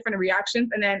lot of different reactions.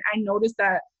 And then I noticed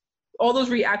that all those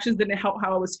reactions didn't help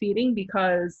how I was feeling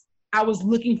because I was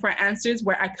looking for answers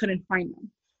where I couldn't find them.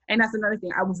 And that's another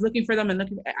thing. I was looking for them and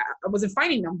I wasn't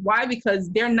finding them. Why? Because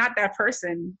they're not that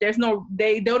person. They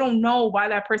don't know why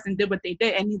that person did what they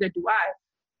did, and neither do I.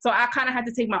 So I kind of had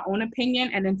to take my own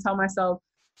opinion and then tell myself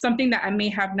something that I may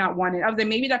have not wanted. I was like,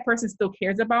 maybe that person still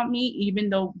cares about me, even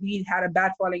though we had a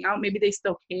bad falling out. Maybe they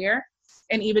still care.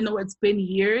 And even though it's been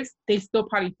years, they still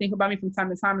probably think about me from time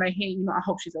to time, like, hey, I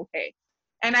hope she's okay.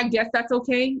 And I guess that's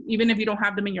okay, even if you don't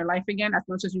have them in your life again, as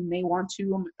much as you may want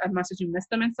to, as much as you miss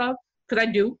them and stuff, because I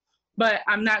do. But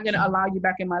I'm not going to allow you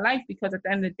back in my life because at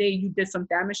the end of the day, you did some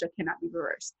damage that cannot be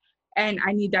reversed. And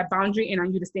I need that boundary, and I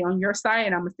need to stay on your side,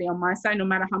 and I'm going to stay on my side, no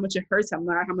matter how much it hurts, no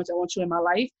matter how much I want you in my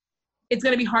life. It's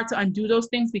going to be hard to undo those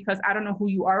things because I don't know who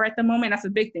you are at the moment. That's a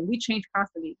big thing. We change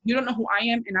constantly. You don't know who I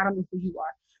am, and I don't know who you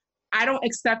are. I don't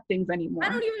accept things anymore. I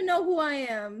don't even know who I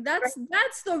am. That's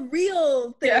the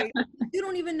real thing. Yeah. You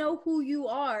don't even know who you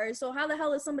are. So how the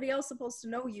hell is somebody else supposed to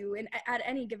know you at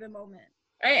any given moment?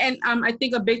 Right. And I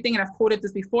think a big thing, and I've quoted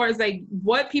this before, is like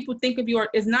what people think of you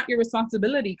is not your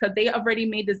responsibility because they already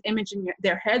made this image in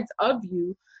their heads of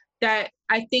you that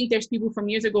I think there's people from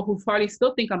years ago who probably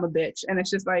still think I'm a bitch. And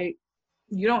it's just like,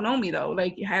 you don't know me though.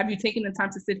 Like, have you taken the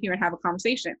time to sit here and have a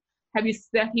conversation? Have you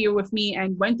sat here with me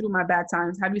and went through my bad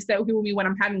times? Have you sat here with me when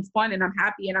I'm having fun and I'm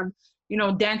happy and I'm,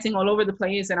 dancing all over the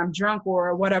place and I'm drunk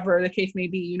or whatever the case may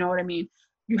be? You know what I mean?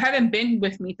 You haven't been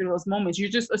with me through those moments. You're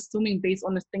just assuming based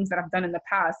on the things that I've done in the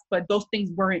past, but those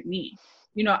things weren't me.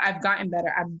 I've gotten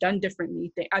better. I've done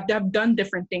differently. I've done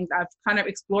different things. I've kind of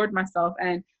explored myself,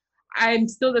 and I'm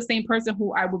still the same person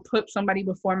who I would put somebody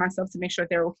before myself to make sure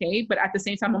they're okay. But at the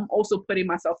same time, I'm also putting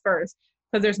myself first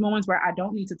because there's moments where I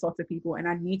don't need to talk to people and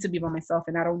I need to be by myself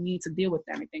and I don't need to deal with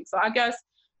anything. So I guess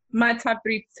my top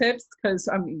 3 tips, because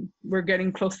we're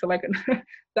getting close to like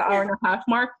the hour and a half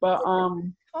mark, but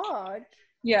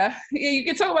yeah, you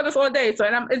can talk about this all day. So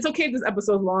it's okay if this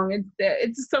episode's long.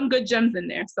 It's some good gems in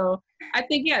there. So I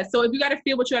think, yeah. So if you got to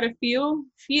feel what you got to feel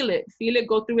it,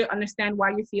 go through it, understand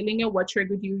why you're feeling it, what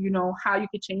triggered you, how you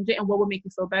could change it and what would make you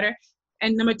feel better.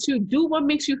 And number 2, do what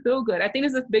makes you feel good. I think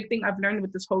this is a big thing I've learned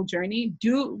with this whole journey.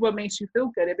 Do what makes you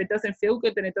feel good. If it doesn't feel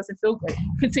good, then it doesn't feel good.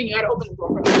 Continue. I open the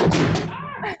door.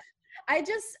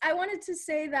 I wanted to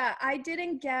say that I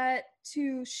didn't get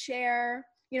to share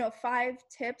 5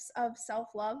 tips of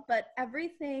self-love, but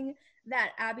everything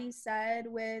that Abby said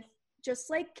with just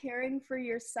like caring for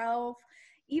yourself,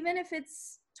 even if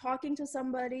it's talking to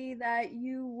somebody that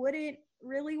you wouldn't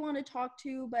really want to talk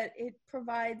to, but it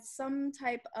provides some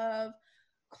type of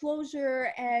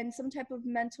closure and some type of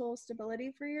mental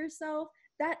stability for yourself,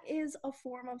 that is a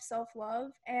form of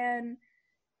self-love. And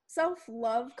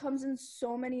self-love comes in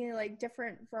so many like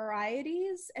different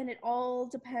varieties, and it all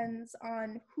depends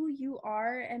on who you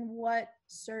are and what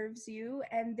serves you,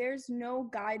 and there's no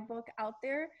guidebook out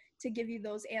there to give you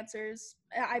those answers.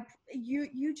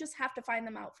 You just have to find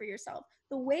them out for yourself.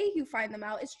 The way you find them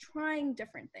out is trying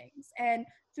different things, and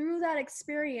through that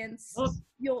experience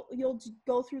you'll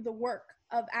go through the work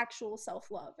of actual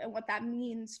self-love and what that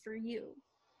means for you.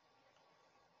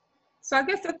 So I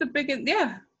guess that's the biggest,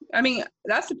 yeah. I mean,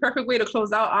 that's the perfect way to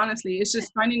close out, honestly. It's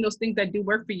just finding those things that do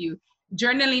work for you.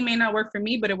 Journaling may not work for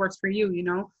me, but it works for you,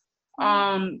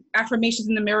 Affirmations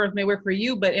in the mirror may work for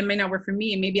you, but it may not work for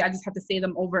me. And maybe I just have to say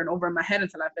them over and over in my head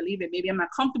until I believe it. Maybe I'm not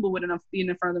comfortable with enough being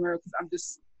in front of the mirror because I'm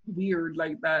just weird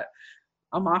like that.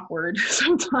 I'm awkward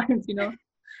sometimes,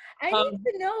 I need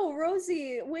to know,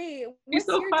 Rosie, wait, what's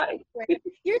your quiet.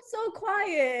 You're so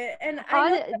quiet. And I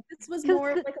know that this was more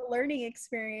of like a learning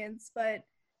experience, but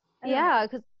yeah,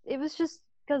 because it was just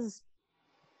because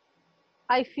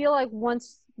I feel like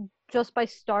once, just by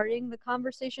starting the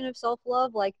conversation of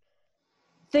self-love, like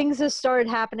things have started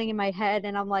happening in my head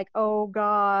and I'm like, oh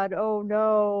God, oh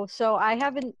no. So I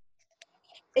haven't,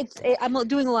 I'm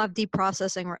doing a lot of deep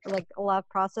processing, like a lot of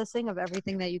processing of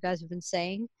everything that you guys have been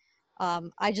saying.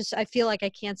 I feel like I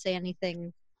can't say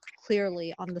anything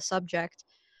clearly on the subject,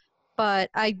 but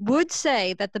I would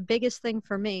say that the biggest thing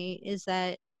for me is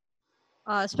that,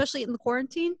 especially in the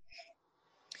quarantine,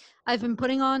 I've been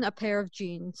putting on a pair of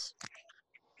jeans.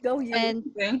 Go you.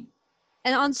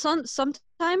 And on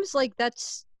sometimes, like,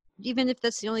 that's, even if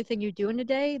that's the only thing you do in a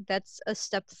day, that's a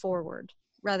step forward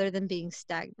rather than being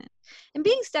stagnant. And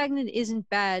being stagnant isn't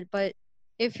bad, but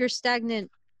if you're stagnant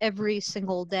every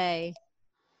single day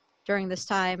during this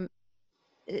time,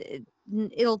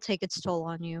 it'll take its toll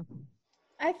on you.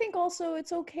 I think also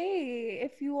it's okay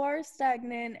if you are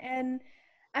stagnant, and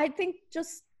I think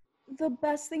just the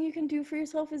best thing you can do for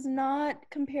yourself is not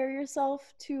compare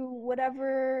yourself to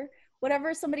whatever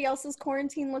somebody else's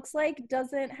quarantine looks like.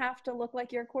 Doesn't have to look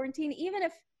like your quarantine, even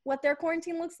if what their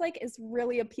quarantine looks like is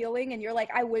really appealing and you're like,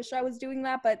 I wish I was doing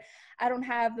that, but I don't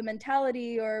have the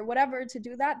mentality or whatever to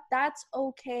do that, that's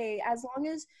okay. As long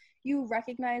as you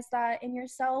recognize that in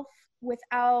yourself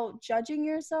without judging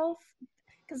yourself,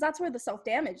 because that's where the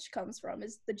self-damage comes from,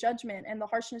 is the judgment and the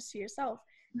harshness to yourself.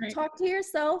 Right. Talk to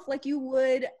yourself like you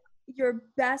would your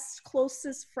best,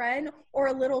 closest friend or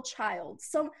a little child.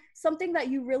 Something that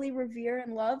you really revere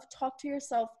and love, talk to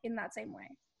yourself in that same way,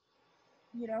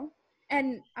 you know?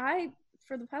 And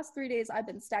for the past 3 days, I've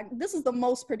been stagnant. This is the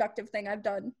most productive thing I've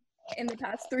done in the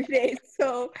past 3 days.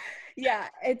 So yeah,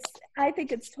 I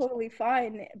think it's totally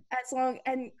fine as long,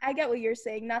 and I get what you're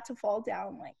saying, not to fall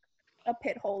down like a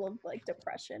pit hole of like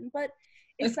depression, but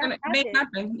It may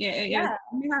happen. Yeah, it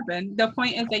may happen. The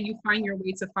point is that you find your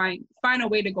way to find a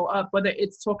way to go up, whether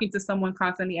it's talking to someone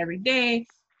constantly every day,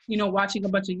 you know, watching a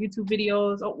bunch of YouTube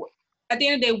videos, or at the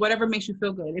end of the day, whatever makes you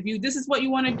feel good. If this is what you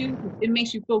want to do, it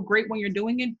makes you feel great when you're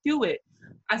doing it, do it.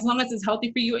 As long as it's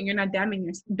healthy for you and you're not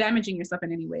damaging yourself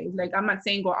in any way. Like, I'm not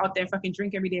saying go out there and fucking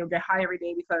drink every day or get high every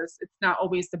day, because it's not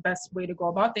always the best way to go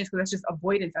about things, because that's just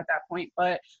avoidance at that point.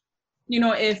 But you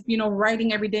know, if, you know,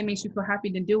 writing every day makes you feel happy,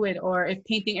 then do it. Or if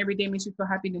painting every day makes you feel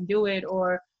happy, then do it.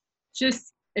 Or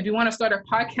just, if you want to start a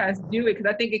podcast, do it. Because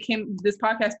I think this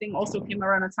podcast thing also came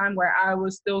around a time where I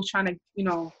was still trying to, you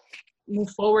know, move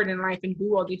forward in life and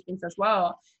do all these things as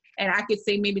well. And I could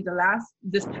say maybe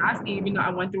this past year, even though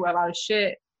I went through a lot of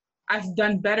shit, I've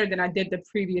done better than I did the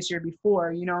previous year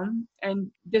before, you know?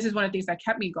 And this is one of the things that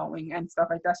kept me going and stuff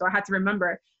like that. So I had to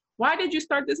remember, why did you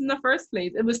start this in the first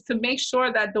place? It was to make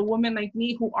sure that the women like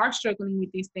me who are struggling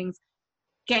with these things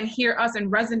can hear us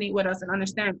and resonate with us and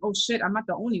understand, oh shit, I'm not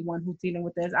the only one who's dealing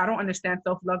with this. I don't understand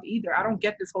self-love either. I don't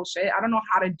get this whole shit. I don't know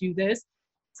how to do this.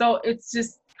 So it's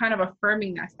just kind of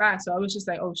affirming that fact. So I was just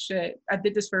like, oh shit, I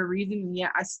did this for a reason. And yeah,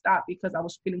 I stopped because I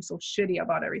was feeling so shitty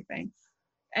about everything.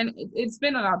 And it's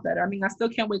been a lot better. I mean, I still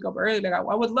can't wake up early. Like, I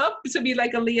would love to be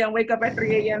like Aaliyah and wake up at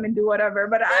 3 a.m. and do whatever,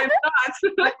 but I'm not.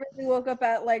 I really woke up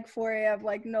at like 4 a.m.,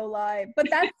 like no lie. But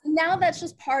that's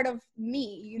just part of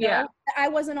me, you know? Yeah. I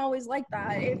wasn't always like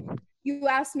that. If you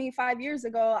asked me 5 years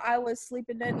ago, I was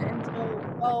sleeping in until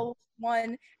 12,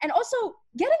 1. And also,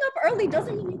 getting up early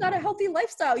doesn't mean you got a healthy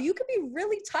lifestyle. You could be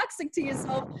really toxic to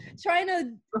yourself trying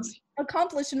to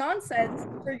accomplish nonsense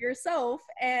for yourself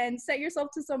and set yourself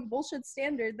to some bullshit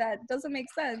standard that doesn't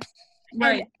make sense.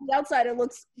 Right. And on the outside, it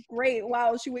looks great.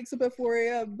 Wow, she wakes up at 4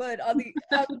 a.m. But on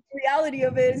the reality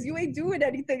of it is, you ain't doing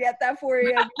anything at that 4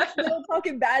 a.m. You're still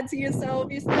talking bad to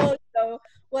yourself. You're still, you know,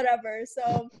 whatever.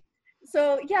 So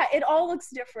yeah, it all looks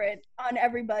different on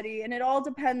everybody, and it all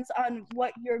depends on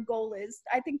what your goal is.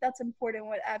 I think that's important,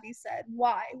 what Abby said.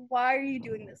 Why? Why are you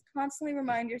doing this? Constantly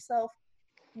remind yourself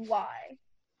why.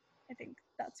 I think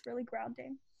that's really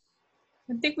grounding.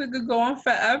 I think we could go on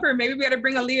forever. Maybe we got to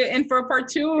bring Aaliyah in for a part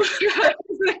 2.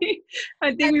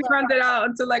 I think we rounded it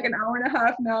out to like an hour and a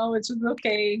half now, which is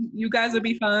okay. You guys will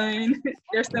be fine.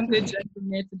 There's some good gems in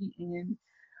there to the end.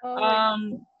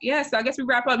 Yeah, so I guess we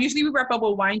wrap up. Usually we wrap up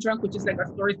with Wine Drunk, which is like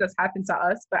our stories that's happened to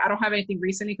us, but I don't have anything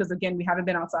recently because again, we haven't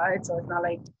been outside, so it's not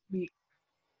like we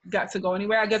got to go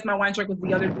anywhere. I guess my Wine Drunk was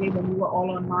the other day when we were all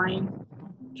online.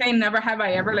 Okay, never have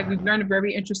I ever. Like, we've learned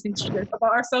very interesting shit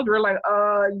about ourselves. We're like,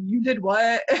 you did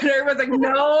what? And everyone's like,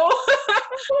 no.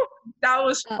 That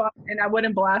was fun, and I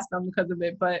wouldn't blast them because of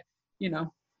it, but you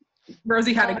know,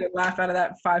 Rosie had a good laugh out of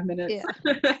that 5 minutes.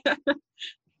 Yeah.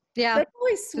 Yeah. That's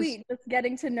always sweet, just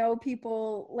getting to know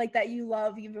people like that you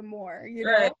love even more, you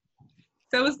know? Right.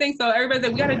 So it was things, so everybody's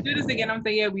like, we gotta do this again. I'm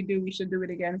saying, yeah, we should do it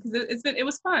again. Because it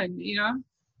was fun, you know?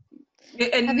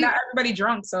 And not everybody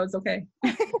drunk, so it's okay.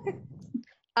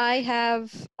 I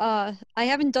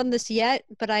haven't done this yet,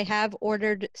 but I have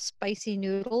ordered spicy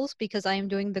noodles because I am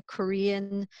doing the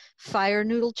Korean fire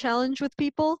noodle challenge with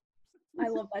people. I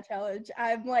love that challenge.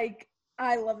 I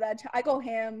love that. I go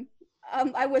ham.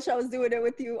 I wish I was doing it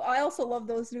with you. I also love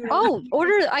those noodles.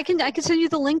 Oh, I can send you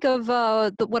the link of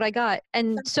what I got.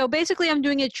 And so basically I'm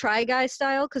doing it Try Guys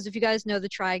style, because if you guys know the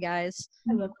Try Guys,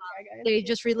 I love Try Guys. They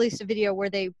just released a video where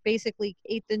they basically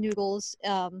ate the noodles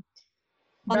on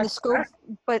the Scoville,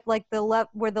 but like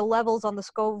where the levels on the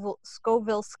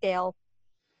Scoville scale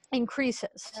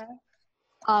increases.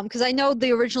 Because I know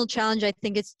the original challenge, I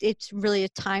think it's really a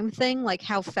time thing, like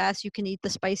how fast you can eat the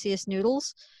spiciest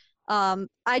noodles.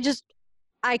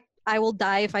 I will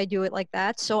die if I do it like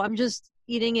that. So I'm just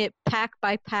eating it pack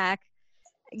by pack,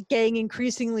 getting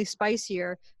increasingly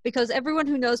spicier, because everyone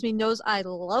who knows me knows I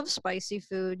love spicy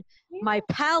food. Yeah. My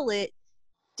palate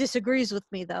disagrees with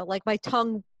me though. Like my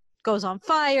tongue goes on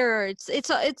fire.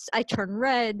 I turn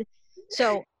red.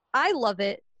 So I love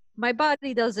it. My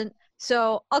body doesn't.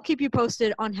 So I'll keep you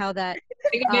posted on how that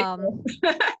Take a video.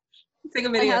 Take a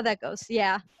on video. how that goes.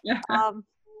 Yeah.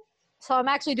 So I'm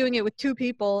actually doing it with 2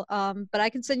 people. But I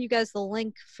can send you guys the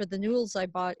link for the noodles I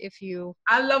bought if you.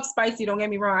 I love spicy. Don't get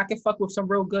me wrong. I can fuck with some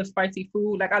real good spicy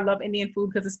food. Like I love Indian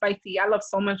food because it's spicy. I love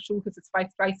so much food because it's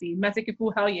spicy. Mexican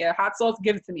food, hell yeah. Hot sauce,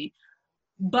 give it to me.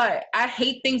 But I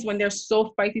hate things when they're so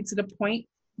spicy to the point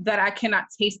that I cannot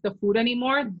taste the food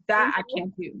anymore. That I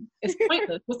can't do. It's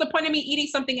pointless. What's the point of me eating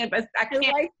something if I can't? I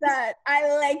like that. I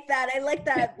like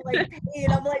that. Like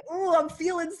pain. I'm like, ooh, I'm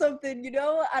feeling something. You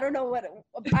know? I don't know what.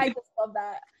 I just love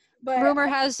that. But Rumor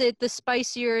has it, the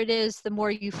spicier it is, the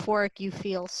more euphoric you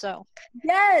feel. So.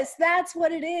 Yes, that's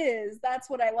what it is. That's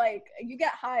what I like. You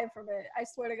get high from it. I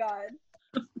swear to God.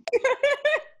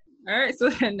 All right, so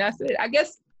then that's it. I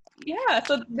guess. Yeah.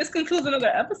 So this concludes another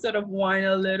episode of Wine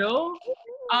a Little.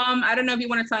 I don't know if you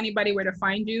want to tell anybody where to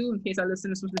find you in case our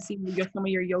listeners want to see some of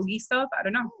your yogi stuff. I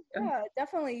don't know. Yeah,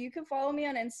 definitely. You can follow me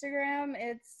on Instagram.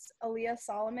 It's Aaliyah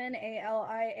Solomon,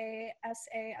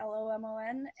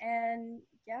 ALIASALOMON. And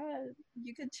yeah,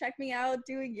 you could check me out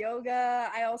doing yoga.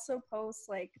 I also post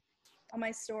like on my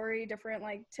story different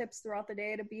like tips throughout the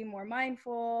day to be more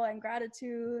mindful and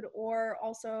gratitude, or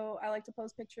also I like to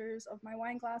post pictures of my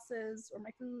wine glasses or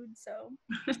my food. So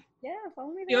yeah,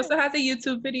 follow me there. She also has a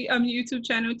YouTube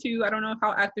channel too. I don't know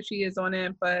how active she is on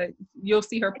it, but you'll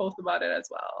see her post about it as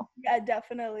well. Yeah,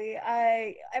 definitely.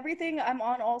 I'm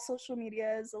on all social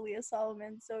media as Aaliyah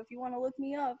Solomon. So if you want to look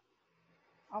me up,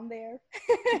 I'm there.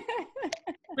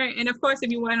 Right, and of course,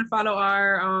 if you want to follow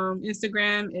our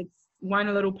Instagram, it's Wine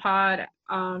a Little Pod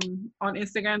on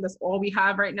Instagram. That's all we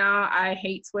have right now. I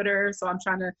hate Twitter, so I'm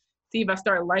trying to see if I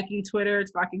start liking Twitter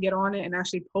so I can get on it and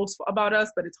actually post about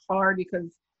us. But it's hard because,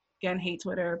 again, hate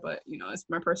Twitter, but it's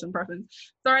my personal preference.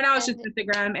 So right now it's just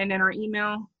Instagram, and then our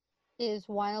email is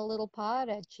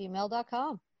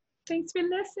winealittlepod@gmail.com. Thanks for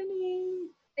listening.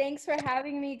 Thanks for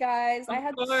having me, guys. I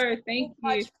had so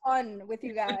much fun with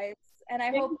you guys. And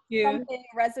I hope something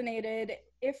resonated,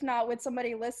 if not with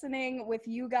somebody listening, with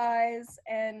you guys.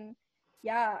 And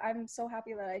yeah, I'm so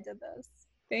happy that I did this.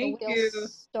 Thank the you.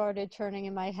 wheels started turning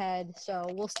in my head, so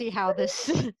we'll see how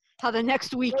how the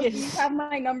next week is. You have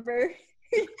my number.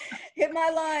 Hit my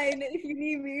line if you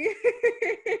need me.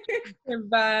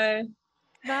 Bye.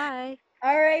 Bye.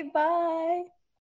 All right, bye.